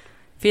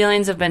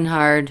 Feelings have been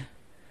hard.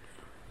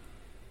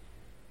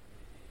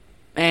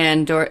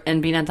 And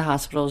being at the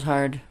hospital is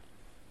hard.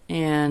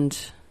 And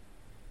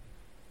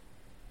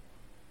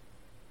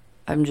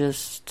I'm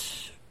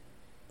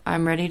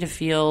ready to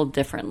feel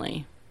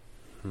differently.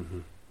 Mm-hmm.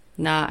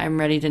 I'm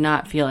ready to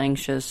not feel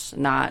anxious,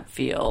 not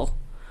feel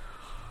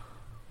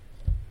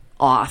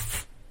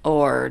off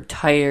or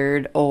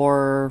tired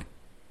or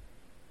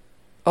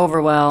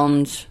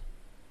overwhelmed,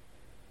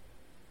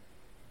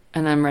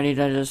 and I'm ready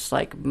to just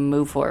like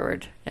move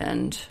forward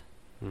and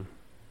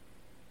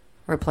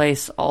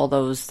replace all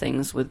those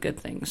things with good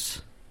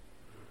things.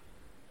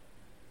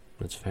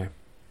 That's fair.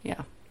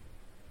 Yeah.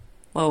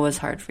 What was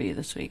hard for you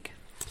this week?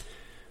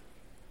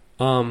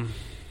 I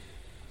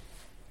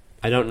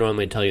don't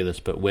normally tell you this,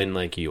 but when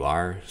like you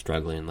are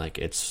struggling, like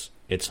it's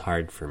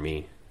hard for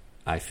me.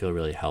 I feel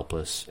really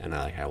helpless, and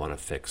I want to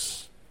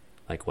fix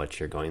like what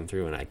you're going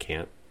through, and I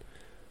can't.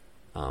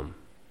 And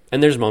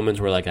there's moments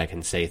where like I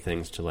can say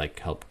things to like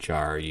help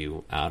jar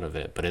you out of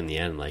it, but in the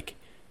end, like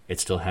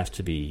it still has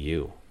to be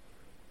you,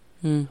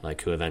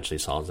 like who eventually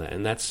solves it,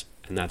 and that's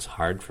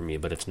hard for me.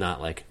 But it's not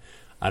like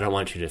I don't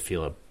want you to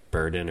feel a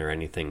burden or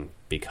anything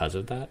because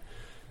of that.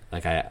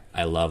 Like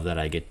I love that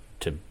I get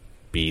to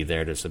be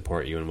there to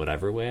support you in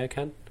whatever way I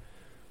can.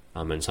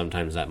 And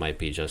sometimes that might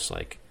be just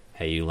like,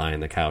 hey, you lie on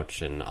the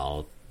couch and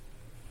I'll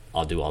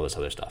do all this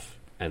other stuff.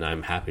 And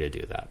I'm happy to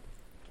do that.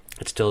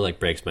 It still like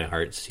breaks my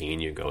heart seeing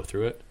you go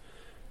through it.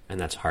 And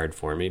that's hard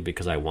for me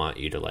because I want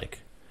you to like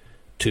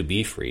to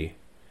be free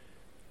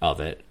of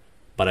it.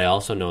 But I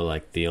also know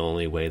like the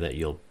only way that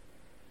you'll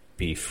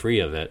be free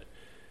of it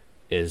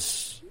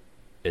is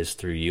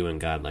through you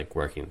and God like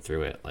working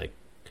through it. Like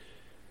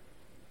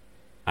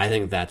I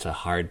think that's a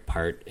hard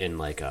part in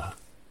like a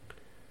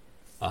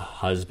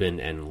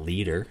husband and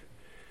leader,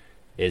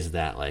 is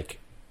that like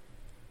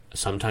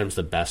sometimes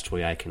the best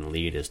way I can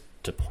lead is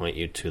to point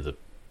you to the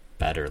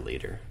better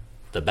leader,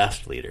 the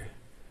best leader.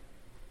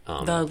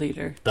 The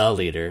leader. The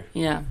leader.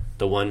 Yeah.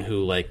 The one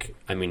who like,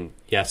 I mean,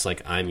 yes,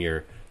 like I'm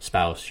your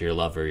spouse, your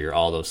lover, your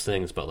all those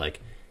things, but like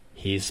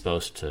he's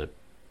supposed to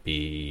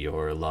be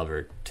your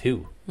lover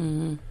too.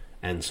 Mm-hmm.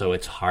 And so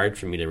it's hard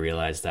for me to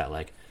realize that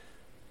like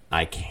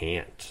I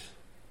can't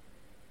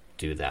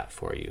do that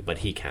for you, but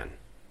he can.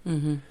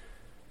 Mm-hmm.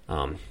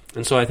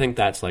 And so I think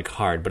that's like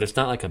hard, but it's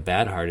not like a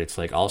bad hard. It's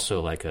like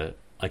also like a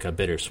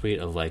bittersweet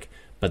of like,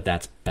 but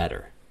that's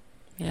better.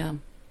 Yeah.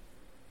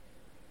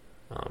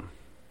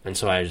 And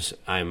so I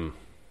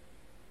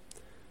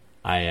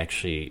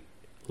actually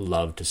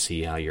love to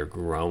see how you're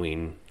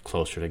growing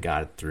closer to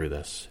God through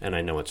this. And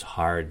I know it's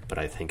hard, but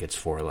I think it's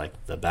for like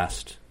the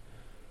best.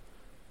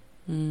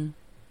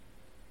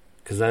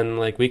 Because then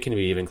like we can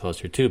be even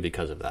closer too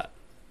because of that.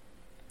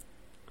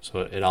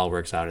 So it all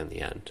works out in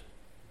the end.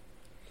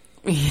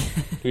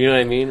 You know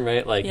what I mean,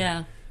 right? Like,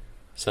 yeah.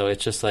 So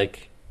it's just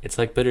like, it's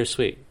like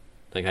bittersweet.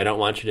 Like I don't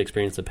want you to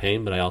experience the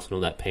pain, but I also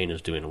know that pain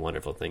is doing a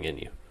wonderful thing in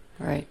you.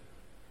 Right.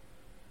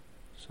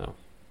 So.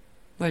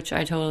 Which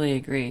I totally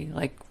agree.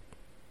 Like,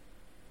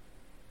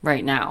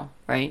 right now,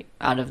 right?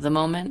 Out of the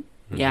moment.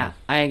 Mm-hmm. Yeah.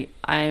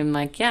 I'm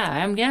like, I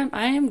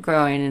am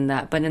growing in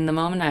that. But in the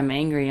moment I'm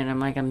angry and I'm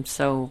like, I'm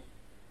so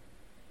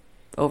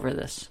over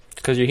this.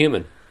 Because you're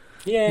human.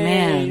 Yay!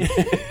 Man.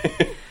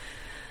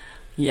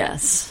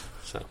 Yes.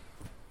 So,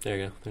 there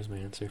you go. There's my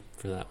answer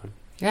for that one.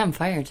 You're on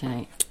fire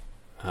tonight.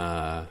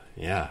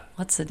 Yeah.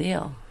 What's the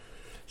deal?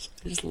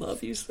 I just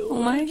love you so much.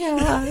 Oh my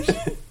gosh.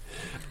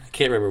 I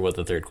can't remember what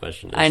the third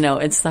question is. I know,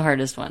 it's the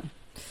hardest one.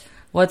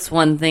 What's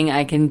one thing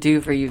I can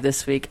do for you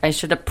this week? I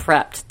should have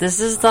prepped. This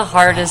is the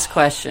hardest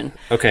question.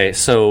 Okay,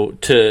 so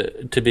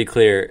to be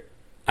clear,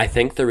 I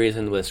think the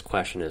reason this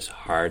question is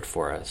hard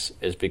for us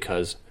is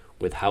because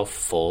with how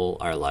full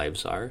our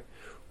lives are,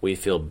 we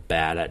feel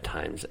bad at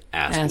times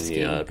asking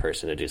the other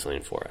person to do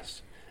something for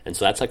us. And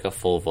so that's like a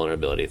full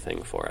vulnerability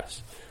thing for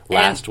us.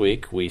 Last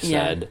week we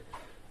said...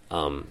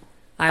 I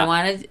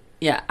wanted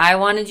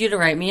you to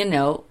write me a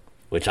note.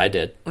 Which I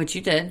did. Which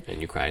you did. And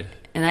you cried.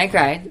 And I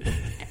cried.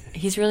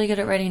 He's really good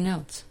at writing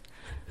notes.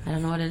 I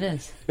don't know what it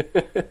is.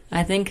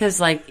 I think because,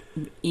 like,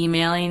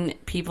 emailing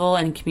people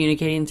and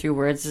communicating through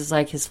words is,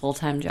 like, his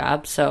full-time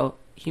job, so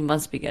he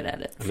must be good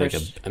at it.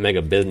 I make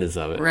a business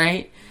of it.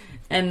 Right?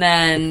 And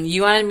then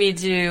you wanted me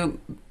to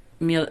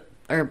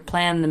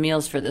plan the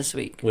meals for this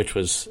week. Which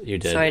was, you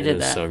did. So I did it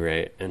was that. so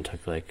great and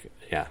took, like,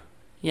 yeah.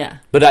 Yeah.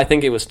 But I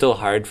think it was still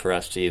hard for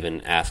us to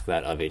even ask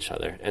that of each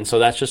other. And so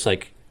that's just,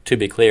 like, to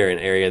be clear, an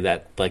area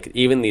that, like,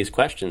 even these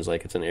questions,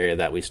 like, it's an area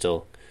that we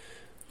still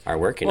are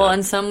working on. Well,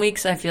 in some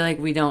weeks, I feel like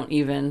we don't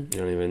even... You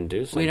don't even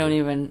do something. We don't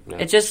even... No.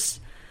 It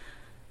just,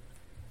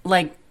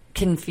 like,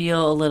 can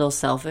feel a little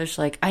selfish.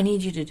 Like, I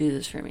need you to do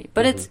this for me.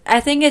 But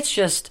I think it's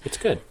just... It's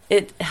good.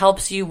 It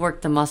helps you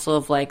work the muscle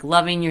of, like,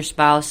 loving your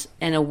spouse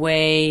in a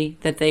way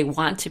that they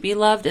want to be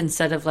loved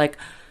instead of, like...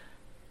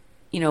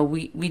 You know,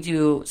 we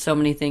do so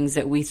many things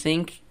that we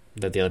think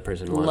that the other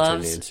person wants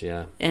loves, or needs,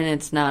 yeah. And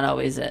it's not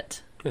always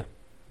it. Yeah.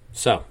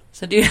 So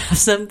do you have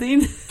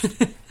something?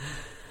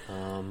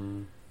 I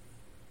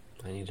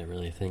need to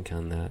really think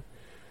on that.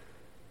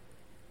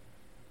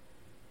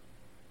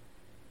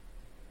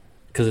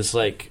 Because it's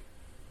like,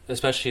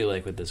 especially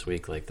like with this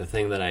week, like the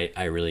thing that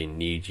I really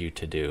need you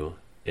to do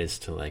is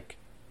to like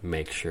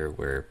make sure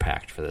we're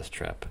packed for this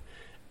trip.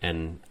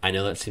 And I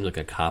know that seems like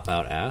a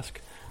cop-out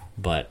ask,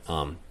 but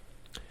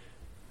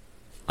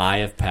I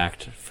have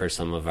packed for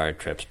some of our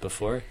trips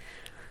before,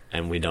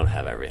 and we don't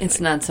have everything. It's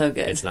not so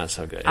good. It's not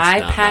so good. I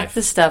pack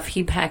the stuff.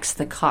 He packs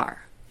the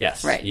car.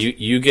 Yes. Right.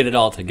 You get it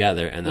all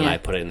together, and then I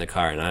put it in the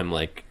car, and I'm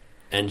like,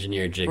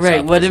 engineer jigsaw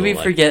Right. What did puzzle, we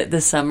like, forget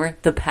this summer?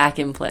 The pack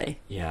and play.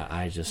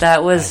 Yeah,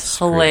 That was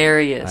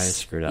hilarious. I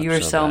screwed up. You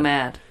were so bad.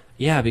 mad.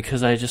 Yeah,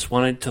 because I just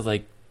wanted to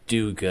like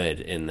do good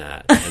in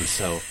that, and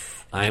so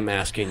I'm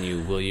asking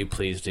you, will you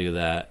please do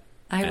that?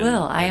 I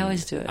will. I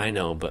always do it. I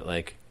know, but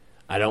like,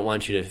 I don't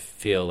want you to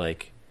feel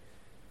like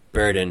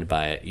burdened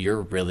by it.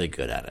 You're really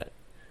good at it.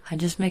 I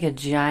just make a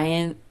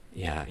giant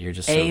you're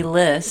just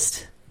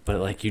list. But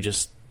like you're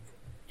just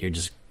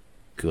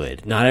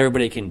good. Not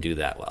everybody can do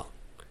that well.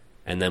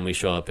 And then we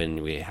show up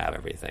and we have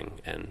everything,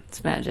 and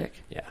it's magic.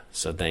 Yeah.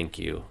 So thank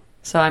you.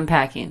 So I'm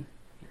packing.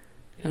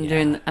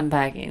 I'm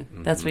packing.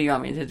 Mm-hmm. That's what you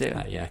want me to do.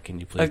 Yeah. Can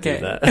you please do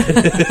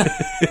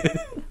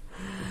that?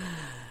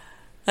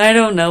 I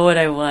don't know what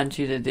I want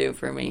you to do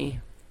for me.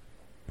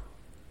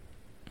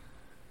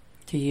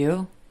 Do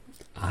you?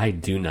 I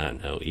do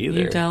not know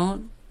either. You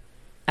don't?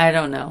 I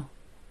don't know.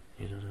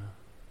 You don't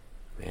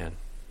know? Man,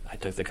 I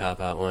took the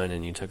cop-out one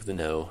and you took the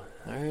no.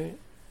 All right.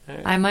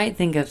 I might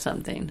think of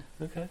something.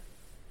 Okay.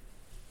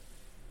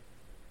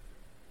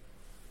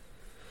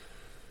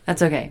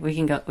 That's okay. We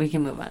can go. We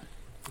can move on.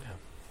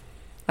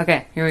 Yeah.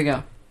 Okay, here we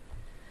go.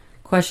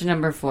 Question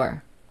number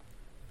 4.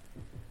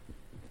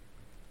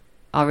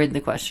 I'll read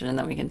the question and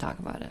then we can talk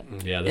about it.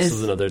 Yeah, this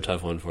is another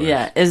tough one for us.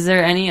 Yeah. Is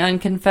there any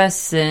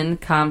unconfessed sin,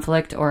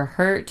 conflict, or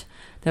hurt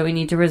that we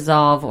need to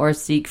resolve or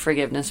seek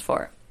forgiveness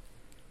for?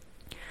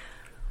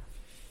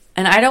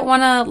 And I don't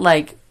want to,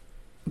 like,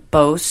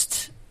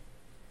 boast,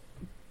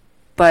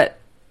 but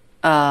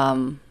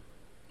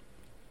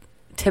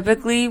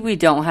typically we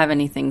don't have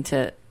anything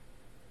to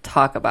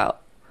talk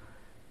about.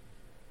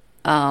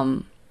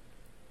 And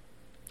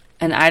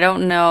I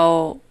don't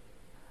know.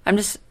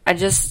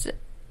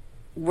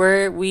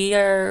 We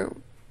are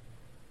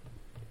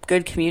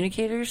good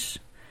communicators.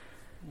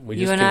 We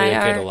You just and I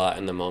communicate are. a lot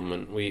in the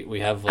moment. We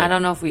have like, I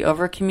don't know if we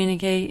over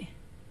communicate.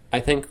 I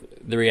think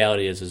the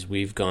reality is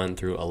we've gone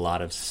through a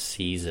lot of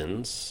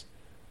seasons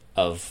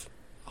of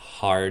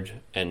hard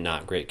and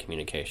not great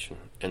communication.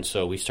 And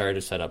so we started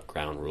to set up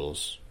ground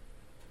rules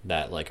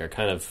that like are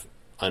kind of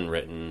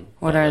unwritten.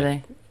 What but, are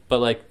like, they? But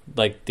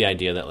like the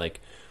idea that like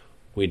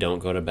we don't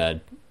go to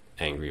bed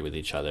angry with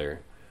each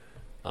other.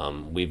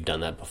 We've done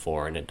that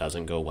before and it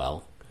doesn't go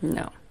well.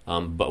 No.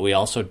 But we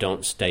also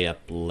don't stay up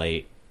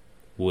late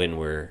when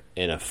we're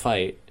in a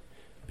fight,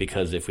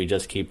 because if we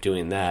just keep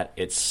doing that,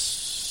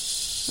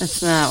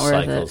 it's not worth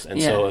cycles. it.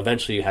 And so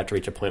eventually you have to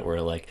reach a point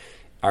where like,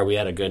 are we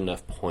at a good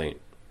enough point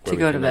where to we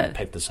go can to then bed,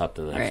 pick this up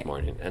the next Right.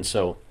 morning? And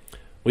so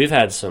we've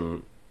had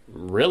some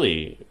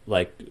really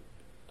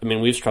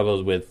we've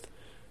struggled with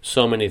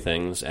so many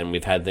things, and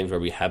we've had things where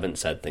we haven't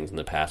said things in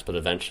the past, but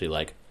eventually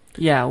like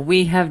Yeah,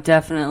 we have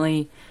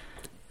definitely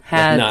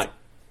had not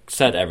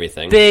said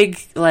everything, big,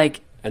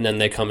 like, and then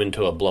they come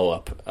into a blow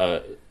up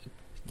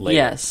later.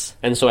 yes.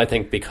 And so I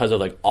think because of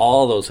like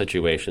all those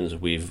situations,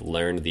 we've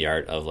learned the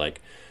art of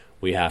like,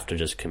 we have to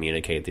just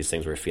communicate these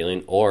things we're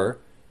feeling, or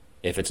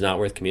if it's not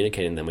worth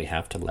communicating, then we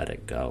have to let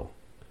it go.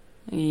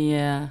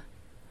 Yeah.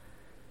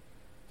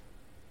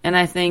 And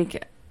I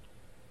think,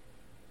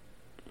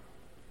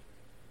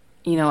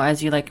 you know,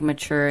 as you like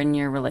mature in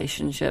your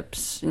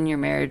relationships, in your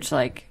marriage,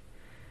 like,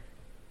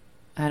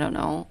 I don't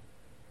know,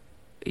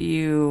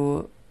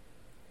 you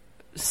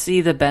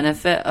see the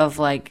benefit of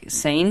like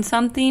saying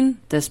something,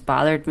 this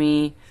bothered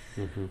me,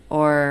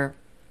 or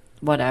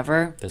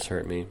whatever, This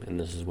hurt me, and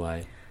this is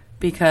why.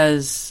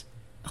 because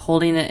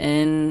holding it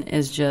in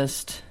is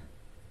just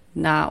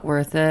not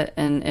worth it,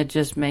 and it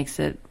just makes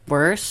it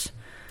worse.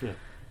 Yeah.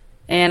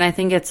 And I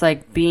think it's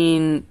like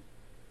getting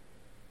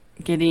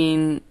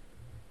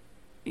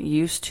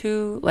used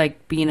to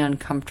like being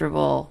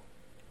uncomfortable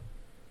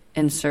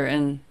in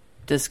certain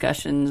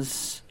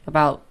discussions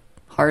about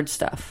hard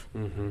stuff.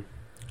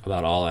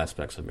 About all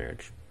aspects of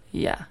marriage.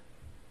 Yeah,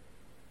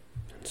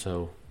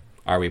 So,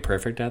 are we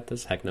perfect at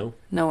this? Heck no.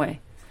 no way.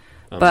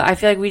 But I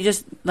feel like we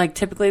just like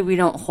typically we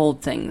don't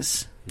hold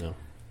things. No.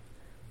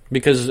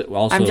 Because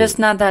also, I'm just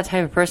not that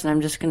type of person.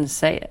 I'm just going to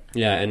say it.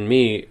 yeah, and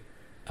me,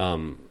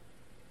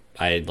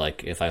 I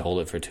like, if I hold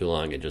it for too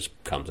long, it just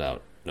comes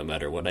out no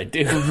matter what I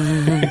do.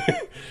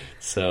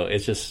 So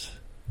it's just,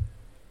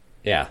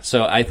 yeah.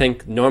 So I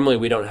think normally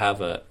we don't have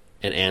an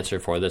answer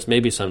for this.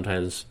 Maybe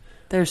sometimes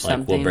There's like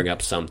something. we'll bring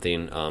up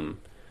something, and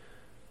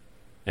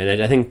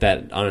I think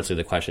that honestly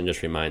the question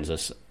just reminds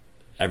us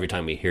every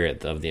time we hear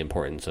it of the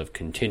importance of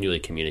continually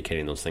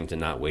communicating those things and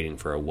not waiting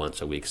for a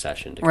once a week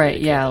session to Right,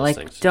 communicate yeah, those like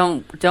things.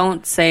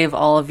 don't save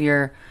all of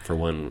your For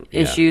one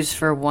issues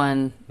for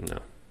one No.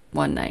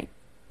 night.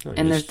 No,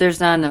 And just-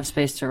 there's not enough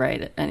space to write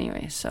it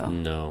anyway, so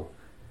no.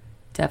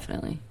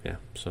 definitely. Yeah.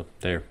 So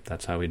there.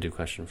 That's how we do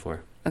question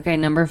 4. Okay,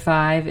 number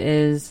 5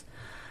 is,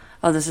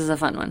 oh, this is a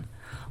fun one.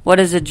 What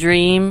is a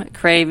dream,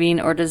 craving,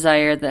 or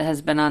desire that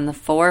has been on the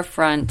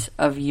forefront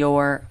of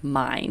your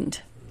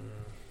mind?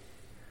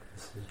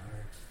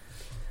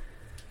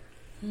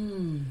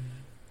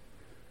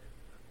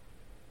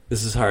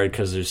 This is hard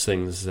because there's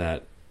things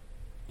that,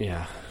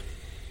 yeah.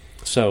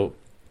 So,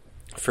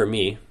 for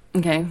me,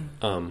 Okay.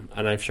 and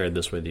I've shared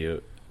this with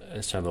you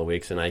several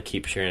weeks, and I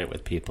keep sharing it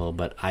with people,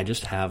 but I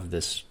just have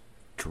this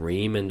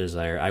dream and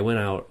desire. I went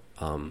out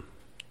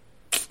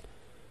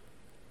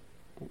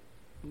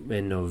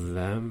in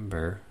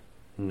November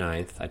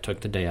 9th. I took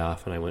the day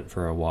off, and I went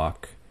for a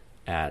walk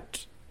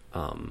at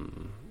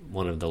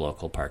one of the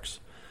local parks.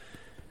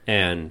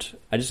 And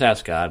I just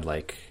asked God,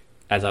 like,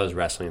 as I was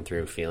wrestling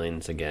through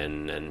feelings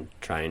again and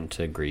trying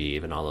to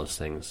grieve and all those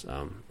things,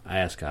 I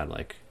asked God,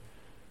 like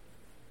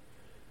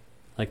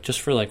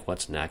just for like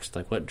what's next,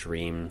 like what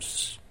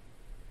dreams,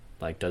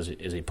 like is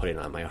He putting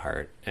on my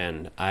heart?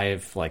 And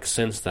I've like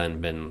since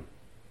then been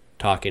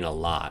talking a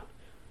lot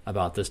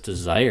about this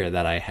desire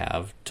that I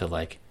have to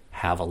like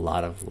have a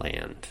lot of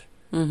land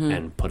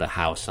and put a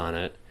house on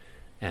it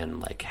and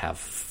like have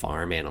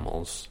farm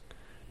animals,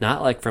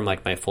 not like from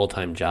like my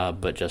full-time job,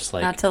 but just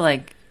like Not to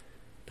like,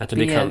 not to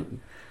be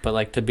become, but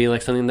like to be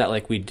like something that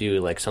like we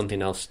do, like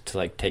something else to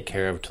like take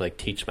care of, to like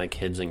teach my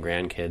kids and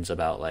grandkids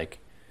about like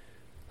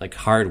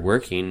hard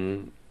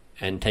working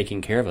and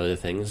taking care of other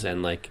things.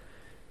 And like,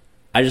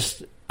 I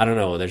don't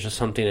know, there's just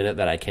something in it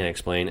that I can't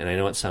explain. And I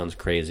know it sounds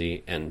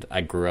crazy. And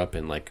I grew up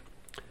in like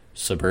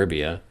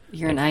suburbia.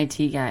 you're an IT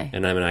guy.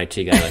 And I'm an IT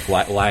guy.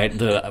 Like, why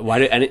do,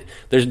 and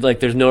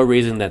there's no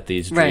reason that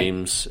these Right.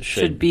 dreams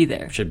Should be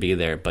there. should be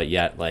there, but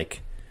yet,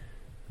 like,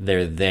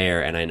 they're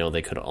there, and I know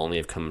they could only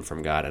have come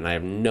from God, and I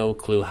have no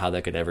clue how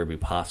that could ever be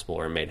possible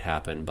or made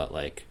happen, but,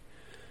 like,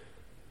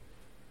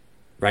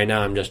 right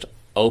now I'm just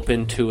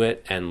open to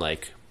it, and,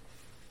 like,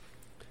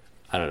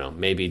 I don't know,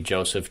 maybe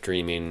Joseph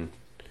dreaming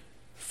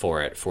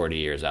for it 40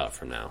 years out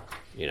from now,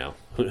 you know?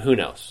 Who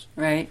knows?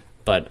 Right?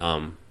 But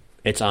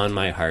it's on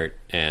my heart,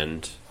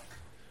 and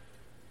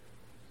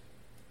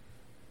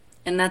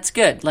that's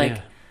good. Like,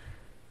 yeah.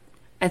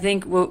 I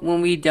think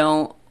when we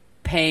don't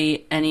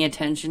pay any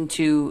attention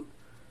to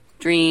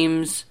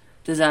dreams,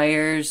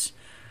 desires,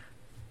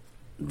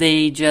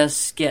 they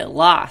just get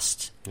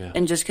lost. Yeah.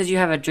 And just because you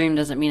have a dream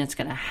doesn't mean it's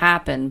going to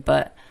happen,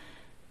 but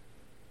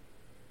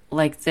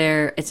like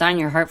it's on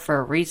your heart for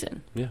a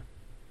reason. Yeah.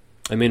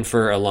 I mean,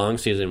 for a long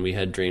season, we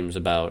had dreams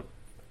about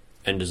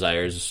and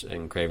desires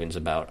and cravings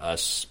about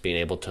us being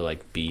able to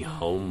like be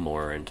home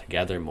more and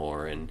together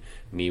more, and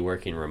me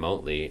working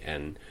remotely,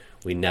 and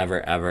we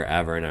never, ever,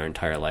 ever in our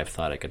entire life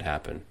thought it could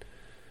happen.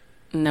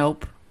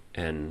 Nope.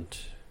 And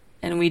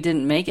we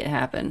didn't make it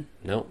happen.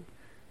 Nope.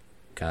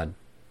 God.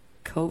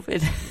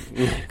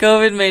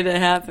 COVID made it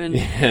happen.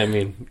 Yeah, I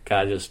mean,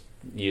 God just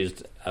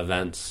used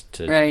events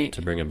to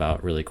bring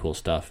about really cool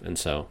stuff. And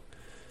so,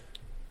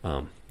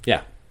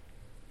 yeah.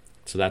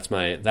 So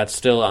that's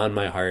still on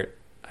my heart.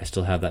 I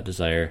still have that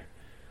desire.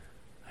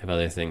 I have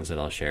other things that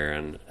I'll share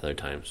on other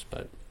times,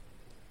 but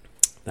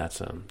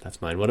that's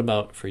mine. What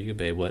about for you,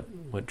 babe?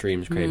 What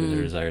dreams, cravings,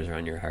 or desires are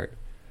on your heart?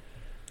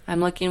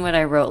 I'm looking what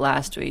I wrote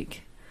last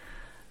week.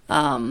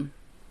 And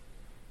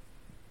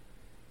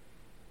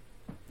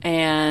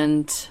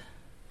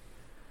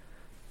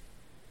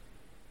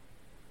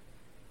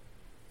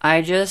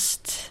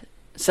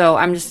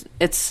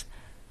it's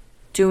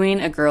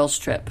doing a girls'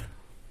 trip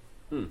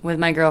with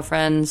my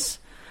girlfriends.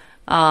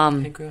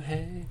 Hey girl,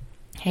 hey.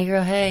 Hey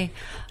girl, hey.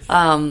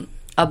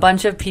 A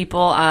bunch of people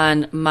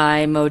on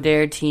my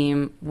Modere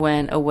team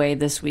went away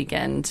this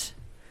weekend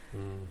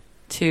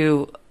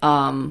to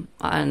on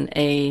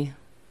a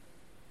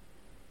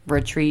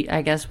retreat,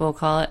 I guess we'll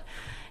call it.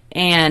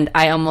 And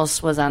I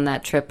almost was on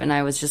that trip, and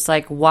I was just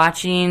like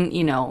watching,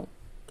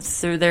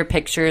 through their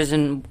pictures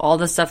and all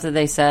the stuff that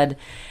they said.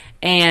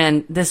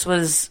 And this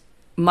was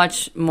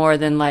much more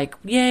than like,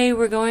 yay,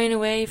 we're going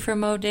away from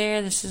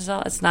Modere. This is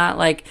all. It's not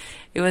like,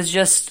 it was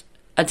just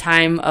a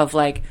time of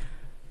like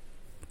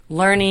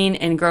learning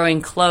and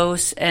growing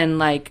close and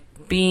like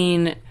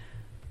being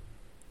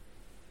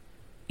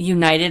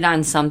united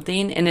on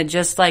something, and it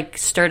just like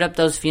stirred up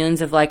those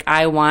feelings of like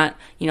I wanted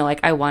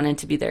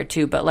to be there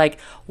too, but like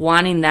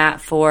wanting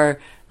that for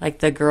like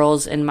the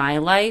girls in my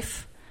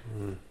life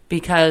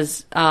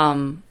because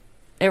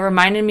it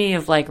reminded me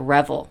of like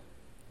Revel,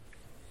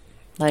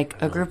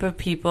 like a group of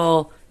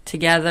people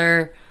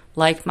together,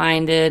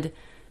 like-minded,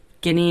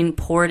 getting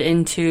poured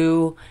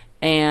into,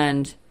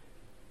 and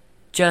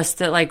just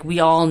that like we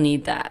all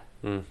need that.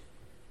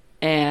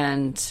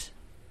 And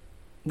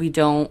we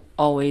don't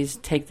always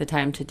take the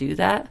time to do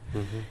that.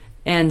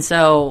 And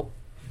so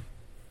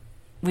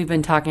we've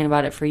been talking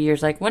about it for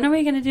years. Like, when are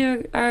we going to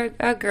do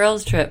our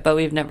girls trip? But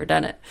we've never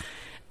done it.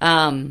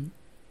 And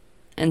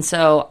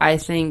so I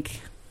think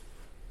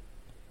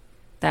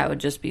that would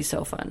just be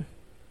so fun.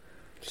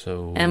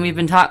 And we've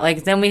been talking,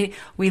 like, then we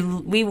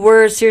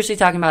were seriously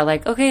talking about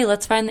like, okay,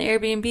 let's find the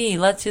Airbnb.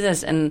 Let's do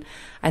this. And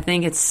I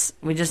think I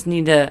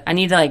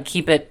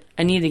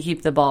need to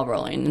keep the ball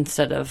rolling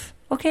instead of,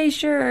 okay,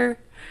 sure.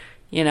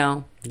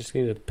 You just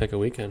need to pick a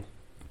weekend.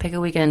 Pick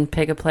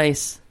a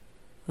place.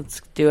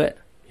 Let's do it.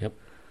 Yep.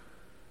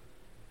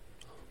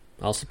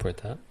 I'll support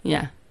that.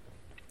 Yeah.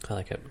 I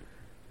like it.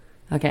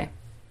 Okay.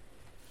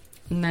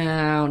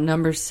 Now,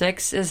 number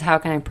 6 is how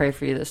can I pray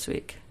for you this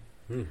week?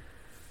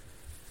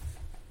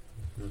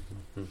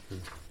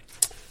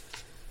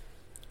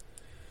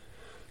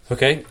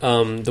 Okay.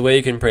 The way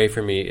you can pray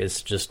for me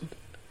is just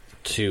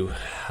to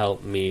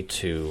help me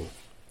to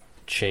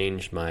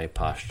change my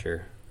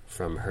posture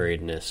from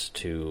hurriedness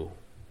to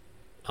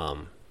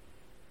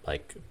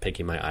like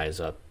picking my eyes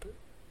up,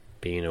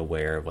 being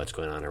aware of what's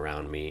going on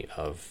around me,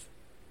 of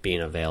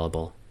being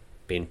available,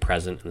 being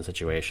present in the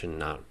situation,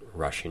 not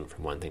rushing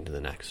from one thing to the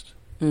next.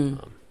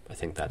 I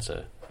think that's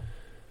a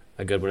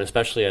good one,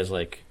 especially as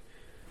like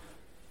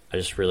I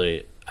just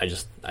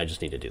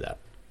need to do that.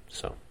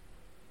 So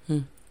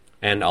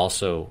and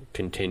also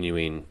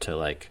continuing to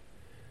like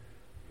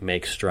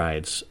make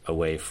strides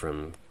away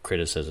from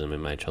criticism in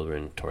my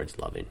children towards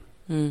loving.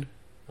 I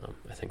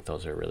think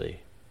those are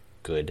really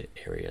good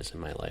areas in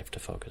my life to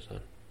focus on.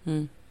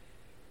 And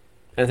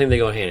I think they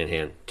go hand in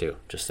hand too.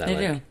 Just that,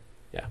 they like, do.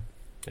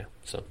 Yeah.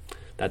 So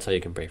that's how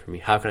you can pray for me.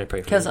 How can I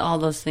pray for you? Because all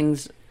those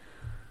things,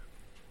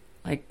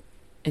 like,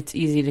 it's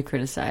easy to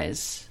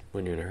criticize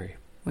when you're in a hurry.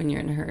 When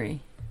you're in a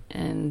hurry,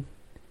 and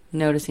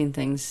noticing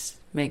things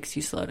makes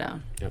you slow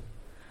down. Yep.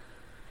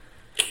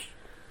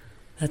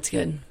 That's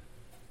good.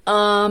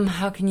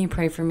 How can you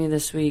pray for me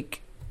this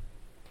week?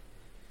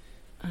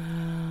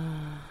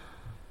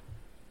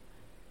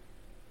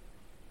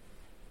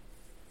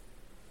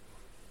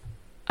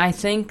 I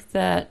think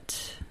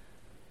that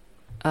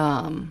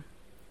the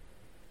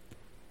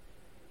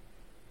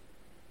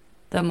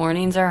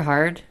mornings are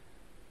hard,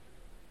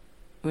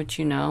 which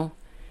you know,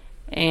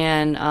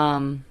 and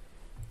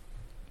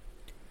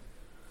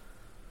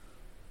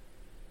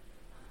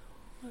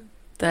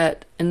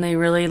they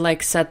really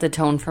like set the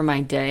tone for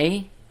my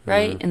day,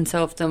 right? And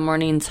so if the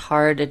morning's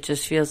hard, it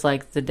just feels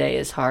like the day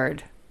is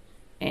hard,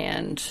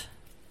 and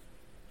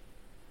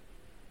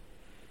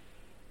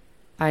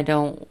I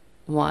don't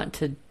want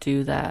to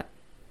do that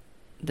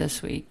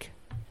this week.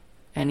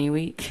 Any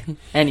week.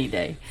 Any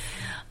day.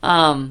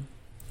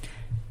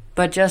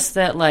 But just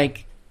that,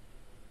 like,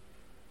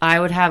 I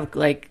would have,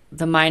 like,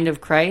 the mind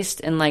of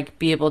Christ and, like,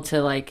 be able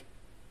to, like,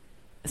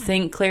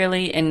 think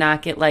clearly and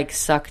not get, like,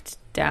 sucked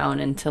down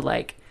into,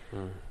 like,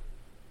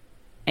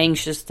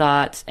 anxious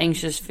thoughts,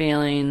 anxious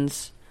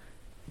feelings,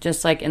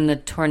 just, like, in the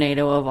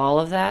tornado of all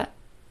of that.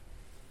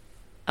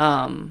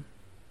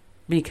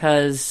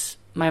 Because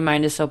my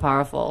mind is so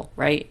powerful,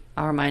 right?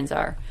 Our minds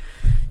are.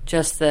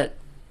 Just that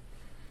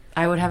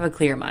I would have a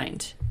clear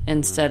mind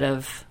instead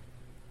of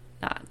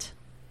not.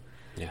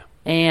 Yeah.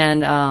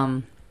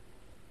 And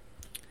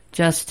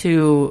just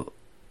to...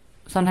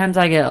 Sometimes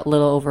I get a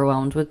little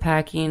overwhelmed with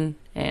packing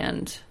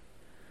and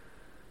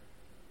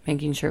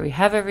making sure we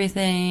have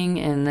everything,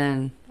 and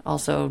then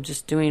also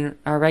just doing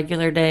our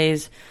regular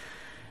days,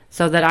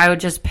 so that I would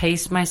just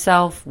pace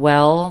myself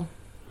well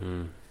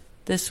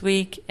this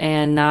week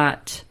and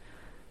not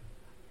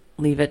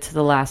leave it to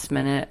the last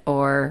minute,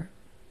 or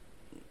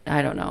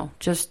I don't know,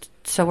 just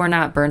so we're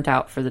not burnt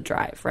out for the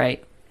drive,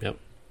 right? Yep.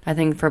 I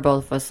think for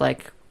both of us,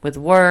 like with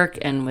work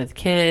and with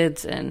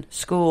kids and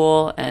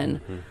school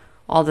and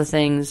all the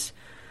things,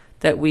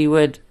 that we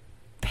would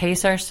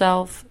pace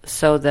ourselves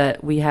so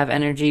that we have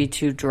energy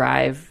to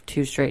drive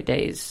 2 straight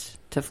days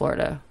to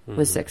Florida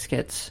with 6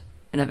 kids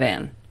in a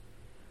van.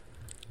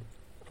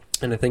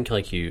 And I think,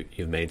 like,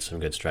 you've made some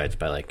good strides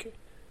by, like,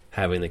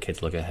 having the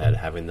kids look ahead,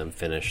 having them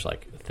finish,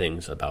 like,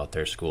 things about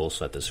their school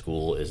so that the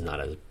school is not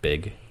as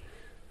big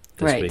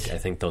this Right. week. I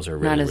think those are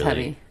really, Not as really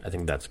heavy. I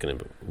think that's going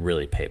to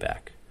really pay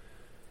back.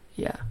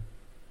 Yeah.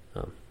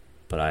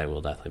 But I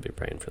will definitely be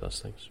praying for those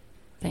things.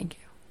 Thank you.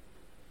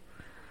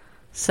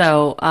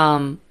 So,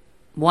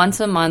 once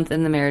a month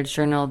in the marriage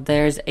journal,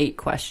 there's 8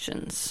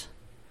 questions.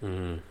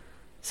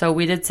 So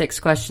we did 6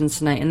 questions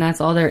tonight, and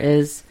that's all there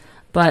is.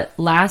 But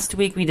last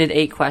week we did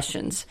 8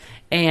 questions,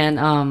 and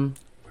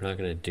we're not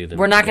going to do them.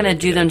 We're not going to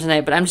do them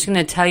tonight, but I'm just going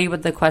to tell you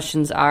what the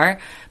questions are,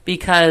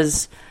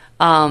 because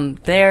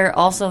they're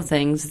also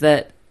things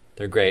that...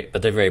 They're great,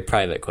 but they're very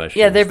private questions.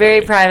 Yeah, they're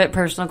very private,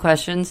 personal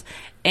questions,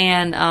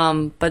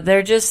 and but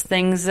they're just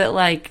things that,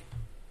 like,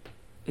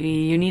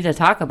 you need to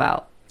talk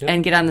about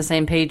and get on the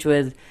same page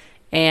with.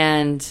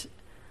 And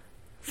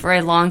for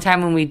a long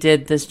time when we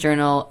did this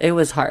journal, it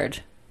was hard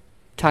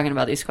talking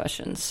about these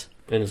questions.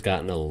 And it's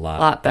gotten a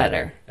lot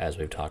better as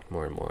we've talked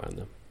more and more on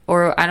them.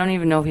 Or I don't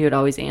even know if he would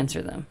always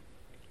answer them.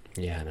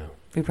 Yeah, I know.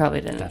 We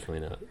probably didn't.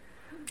 Definitely not.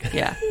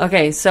 Yeah.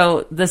 Okay,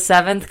 so the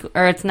 7th,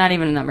 or it's not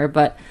even a number,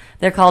 but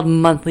they're called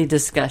monthly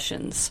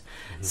discussions.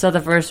 So the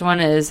first one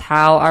is,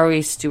 how are we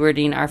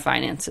stewarding our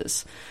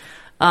finances?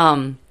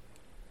 And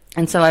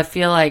so I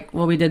feel like,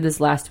 well, we did this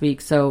last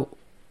week, so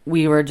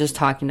we were just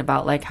talking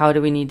about, like, how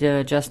do we need to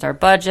adjust our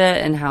budget,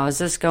 and how is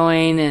this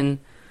going, and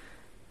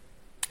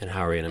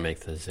how are we going to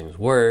make those things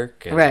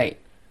work? And right.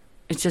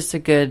 It's just a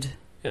good,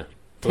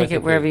 take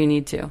it wherever you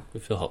need to. We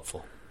feel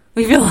hopeful.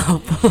 We feel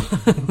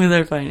hopeful with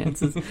our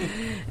finances.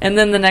 And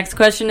then the next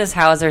question is,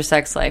 how is our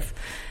sex life?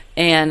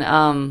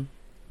 And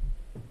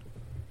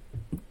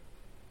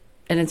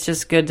it's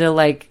just good to,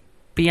 like,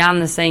 be on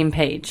the same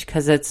page,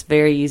 because it's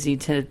very easy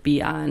to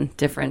be on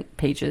different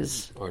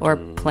pages or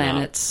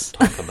planets.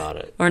 Talk about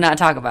it. Or not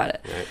talk about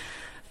it.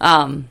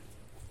 Right.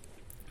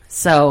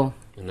 So...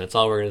 And that's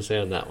all we're going to say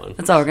on that one.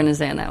 That's all we're going to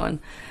say on that one.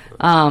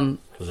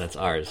 Because that's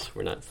ours.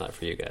 It's not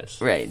for you guys.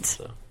 Right.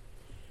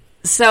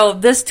 So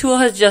this tool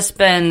has just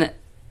been...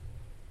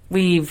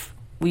 We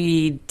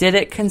did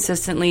it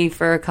consistently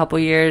for a couple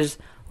years.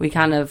 We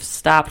kind of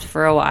stopped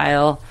for a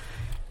while.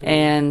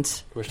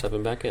 And we're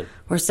stepping back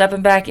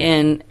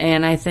in.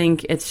 And I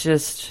think it's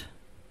just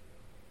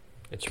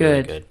it's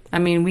good. Really good. I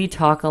mean, we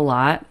talk a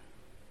lot.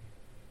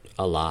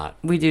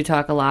 We do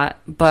talk a lot,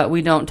 but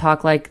we don't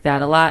talk like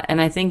that a lot.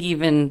 And I think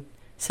even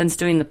since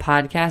doing the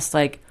podcast,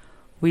 like,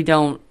 we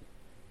don't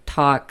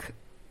talk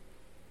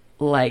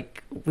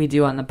like we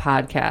do on the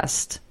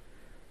podcast.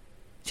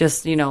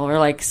 Just, we're,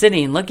 like,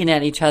 sitting, looking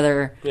at each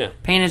other,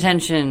 paying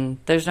attention.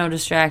 There's no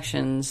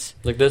distractions.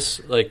 Like this,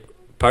 like,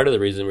 part of the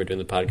reason we're doing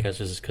the podcast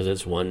is because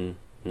it's one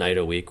night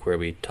a week where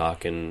we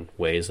talk in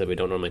ways that we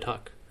don't normally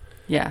talk.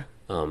 Yeah.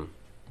 I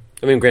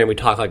mean, granted, we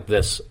talk like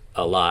this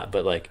a lot,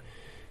 but, like,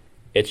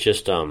 it's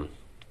just,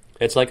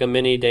 it's like a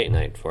mini date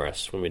night for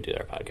us when we do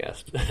our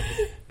podcast.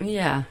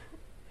 Yeah.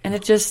 And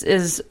it just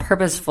is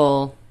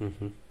purposeful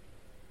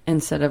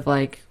instead of,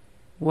 like,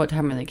 what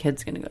time are the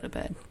kids going to go to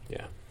bed?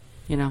 Yeah.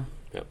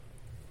 Yep.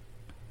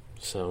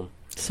 So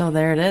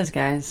there it is,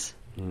 guys.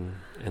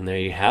 And there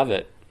you have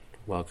it.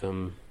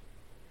 Welcome.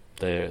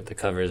 The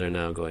covers are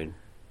now going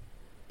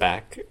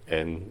back,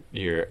 and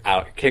you're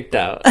kicked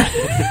out.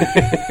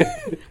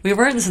 We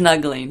weren't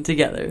snuggling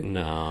together.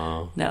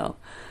 No.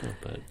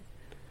 But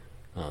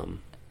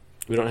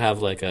we don't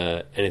have, like,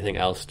 anything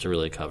else to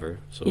really cover.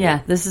 So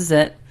this is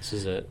it.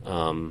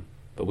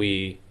 But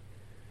we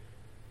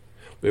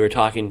were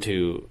talking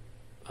to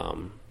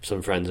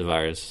some friends of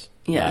ours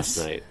last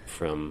night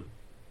from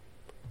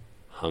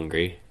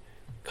Hungary,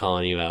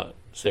 calling you out,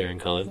 Sarah and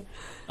Colin.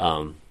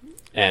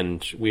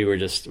 And we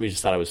just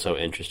thought it was so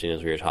interesting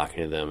as we were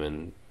talking to them,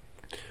 and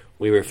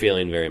we were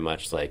feeling very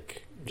much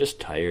like just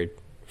tired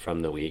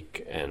from the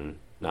week and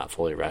not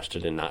fully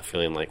rested and not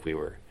feeling like we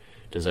were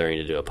deserving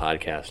to do a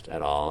podcast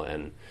at all.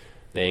 And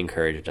they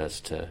encouraged us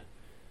to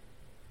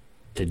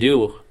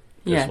do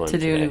this one to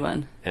do a today. new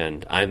one.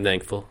 And I'm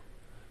thankful.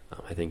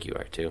 I think you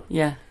are too.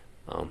 Yeah.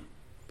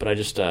 But I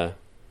just, I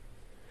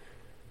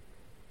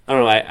don't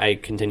know, I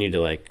continue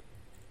to, like,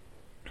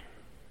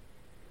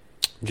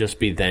 just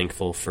be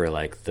thankful for,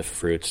 like, the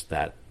fruits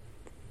that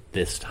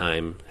this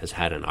time has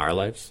had in our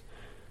lives.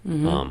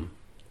 Mm-hmm.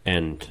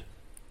 And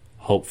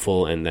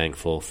hopeful and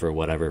thankful for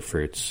whatever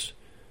fruits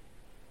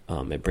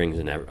it brings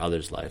in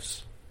others'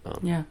 lives.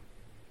 Yeah.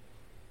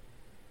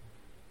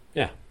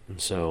 Yeah.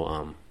 And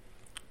so,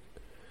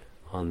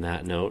 on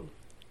that note,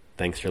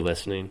 thanks for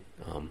listening.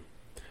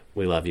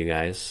 We love you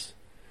guys.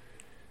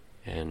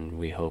 And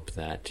we hope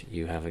that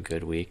you have a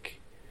good week.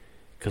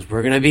 Because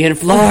we're going to be in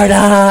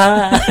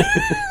Florida.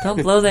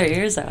 Don't blow their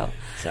ears out.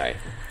 Sorry.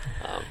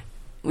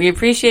 We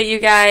appreciate you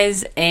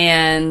guys,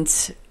 and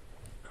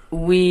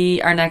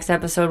our next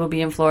episode will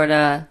be in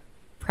Florida.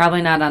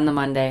 Probably not on the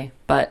Monday,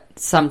 but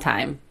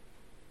sometime.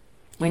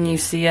 When you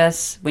see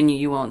us,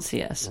 you won't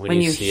see us.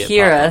 When you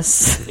hear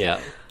us, yeah,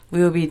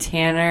 we will be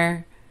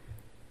Tanner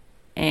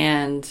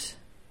and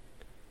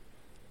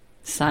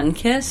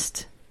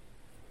sun-kissed.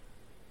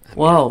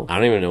 Whoa. I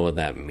don't even know what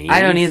that means.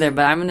 I don't either,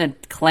 but I'm going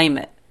to claim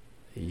it.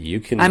 You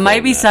can. I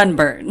might be that.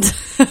 sunburned.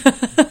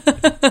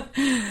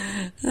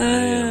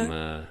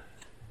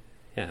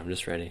 I'm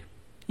just ready.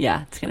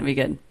 Yeah, it's going to be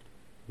good.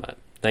 But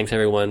thanks,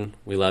 everyone.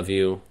 We love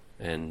you,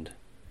 and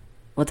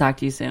We'll talk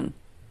to you soon.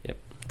 Yep.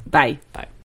 Bye. Bye.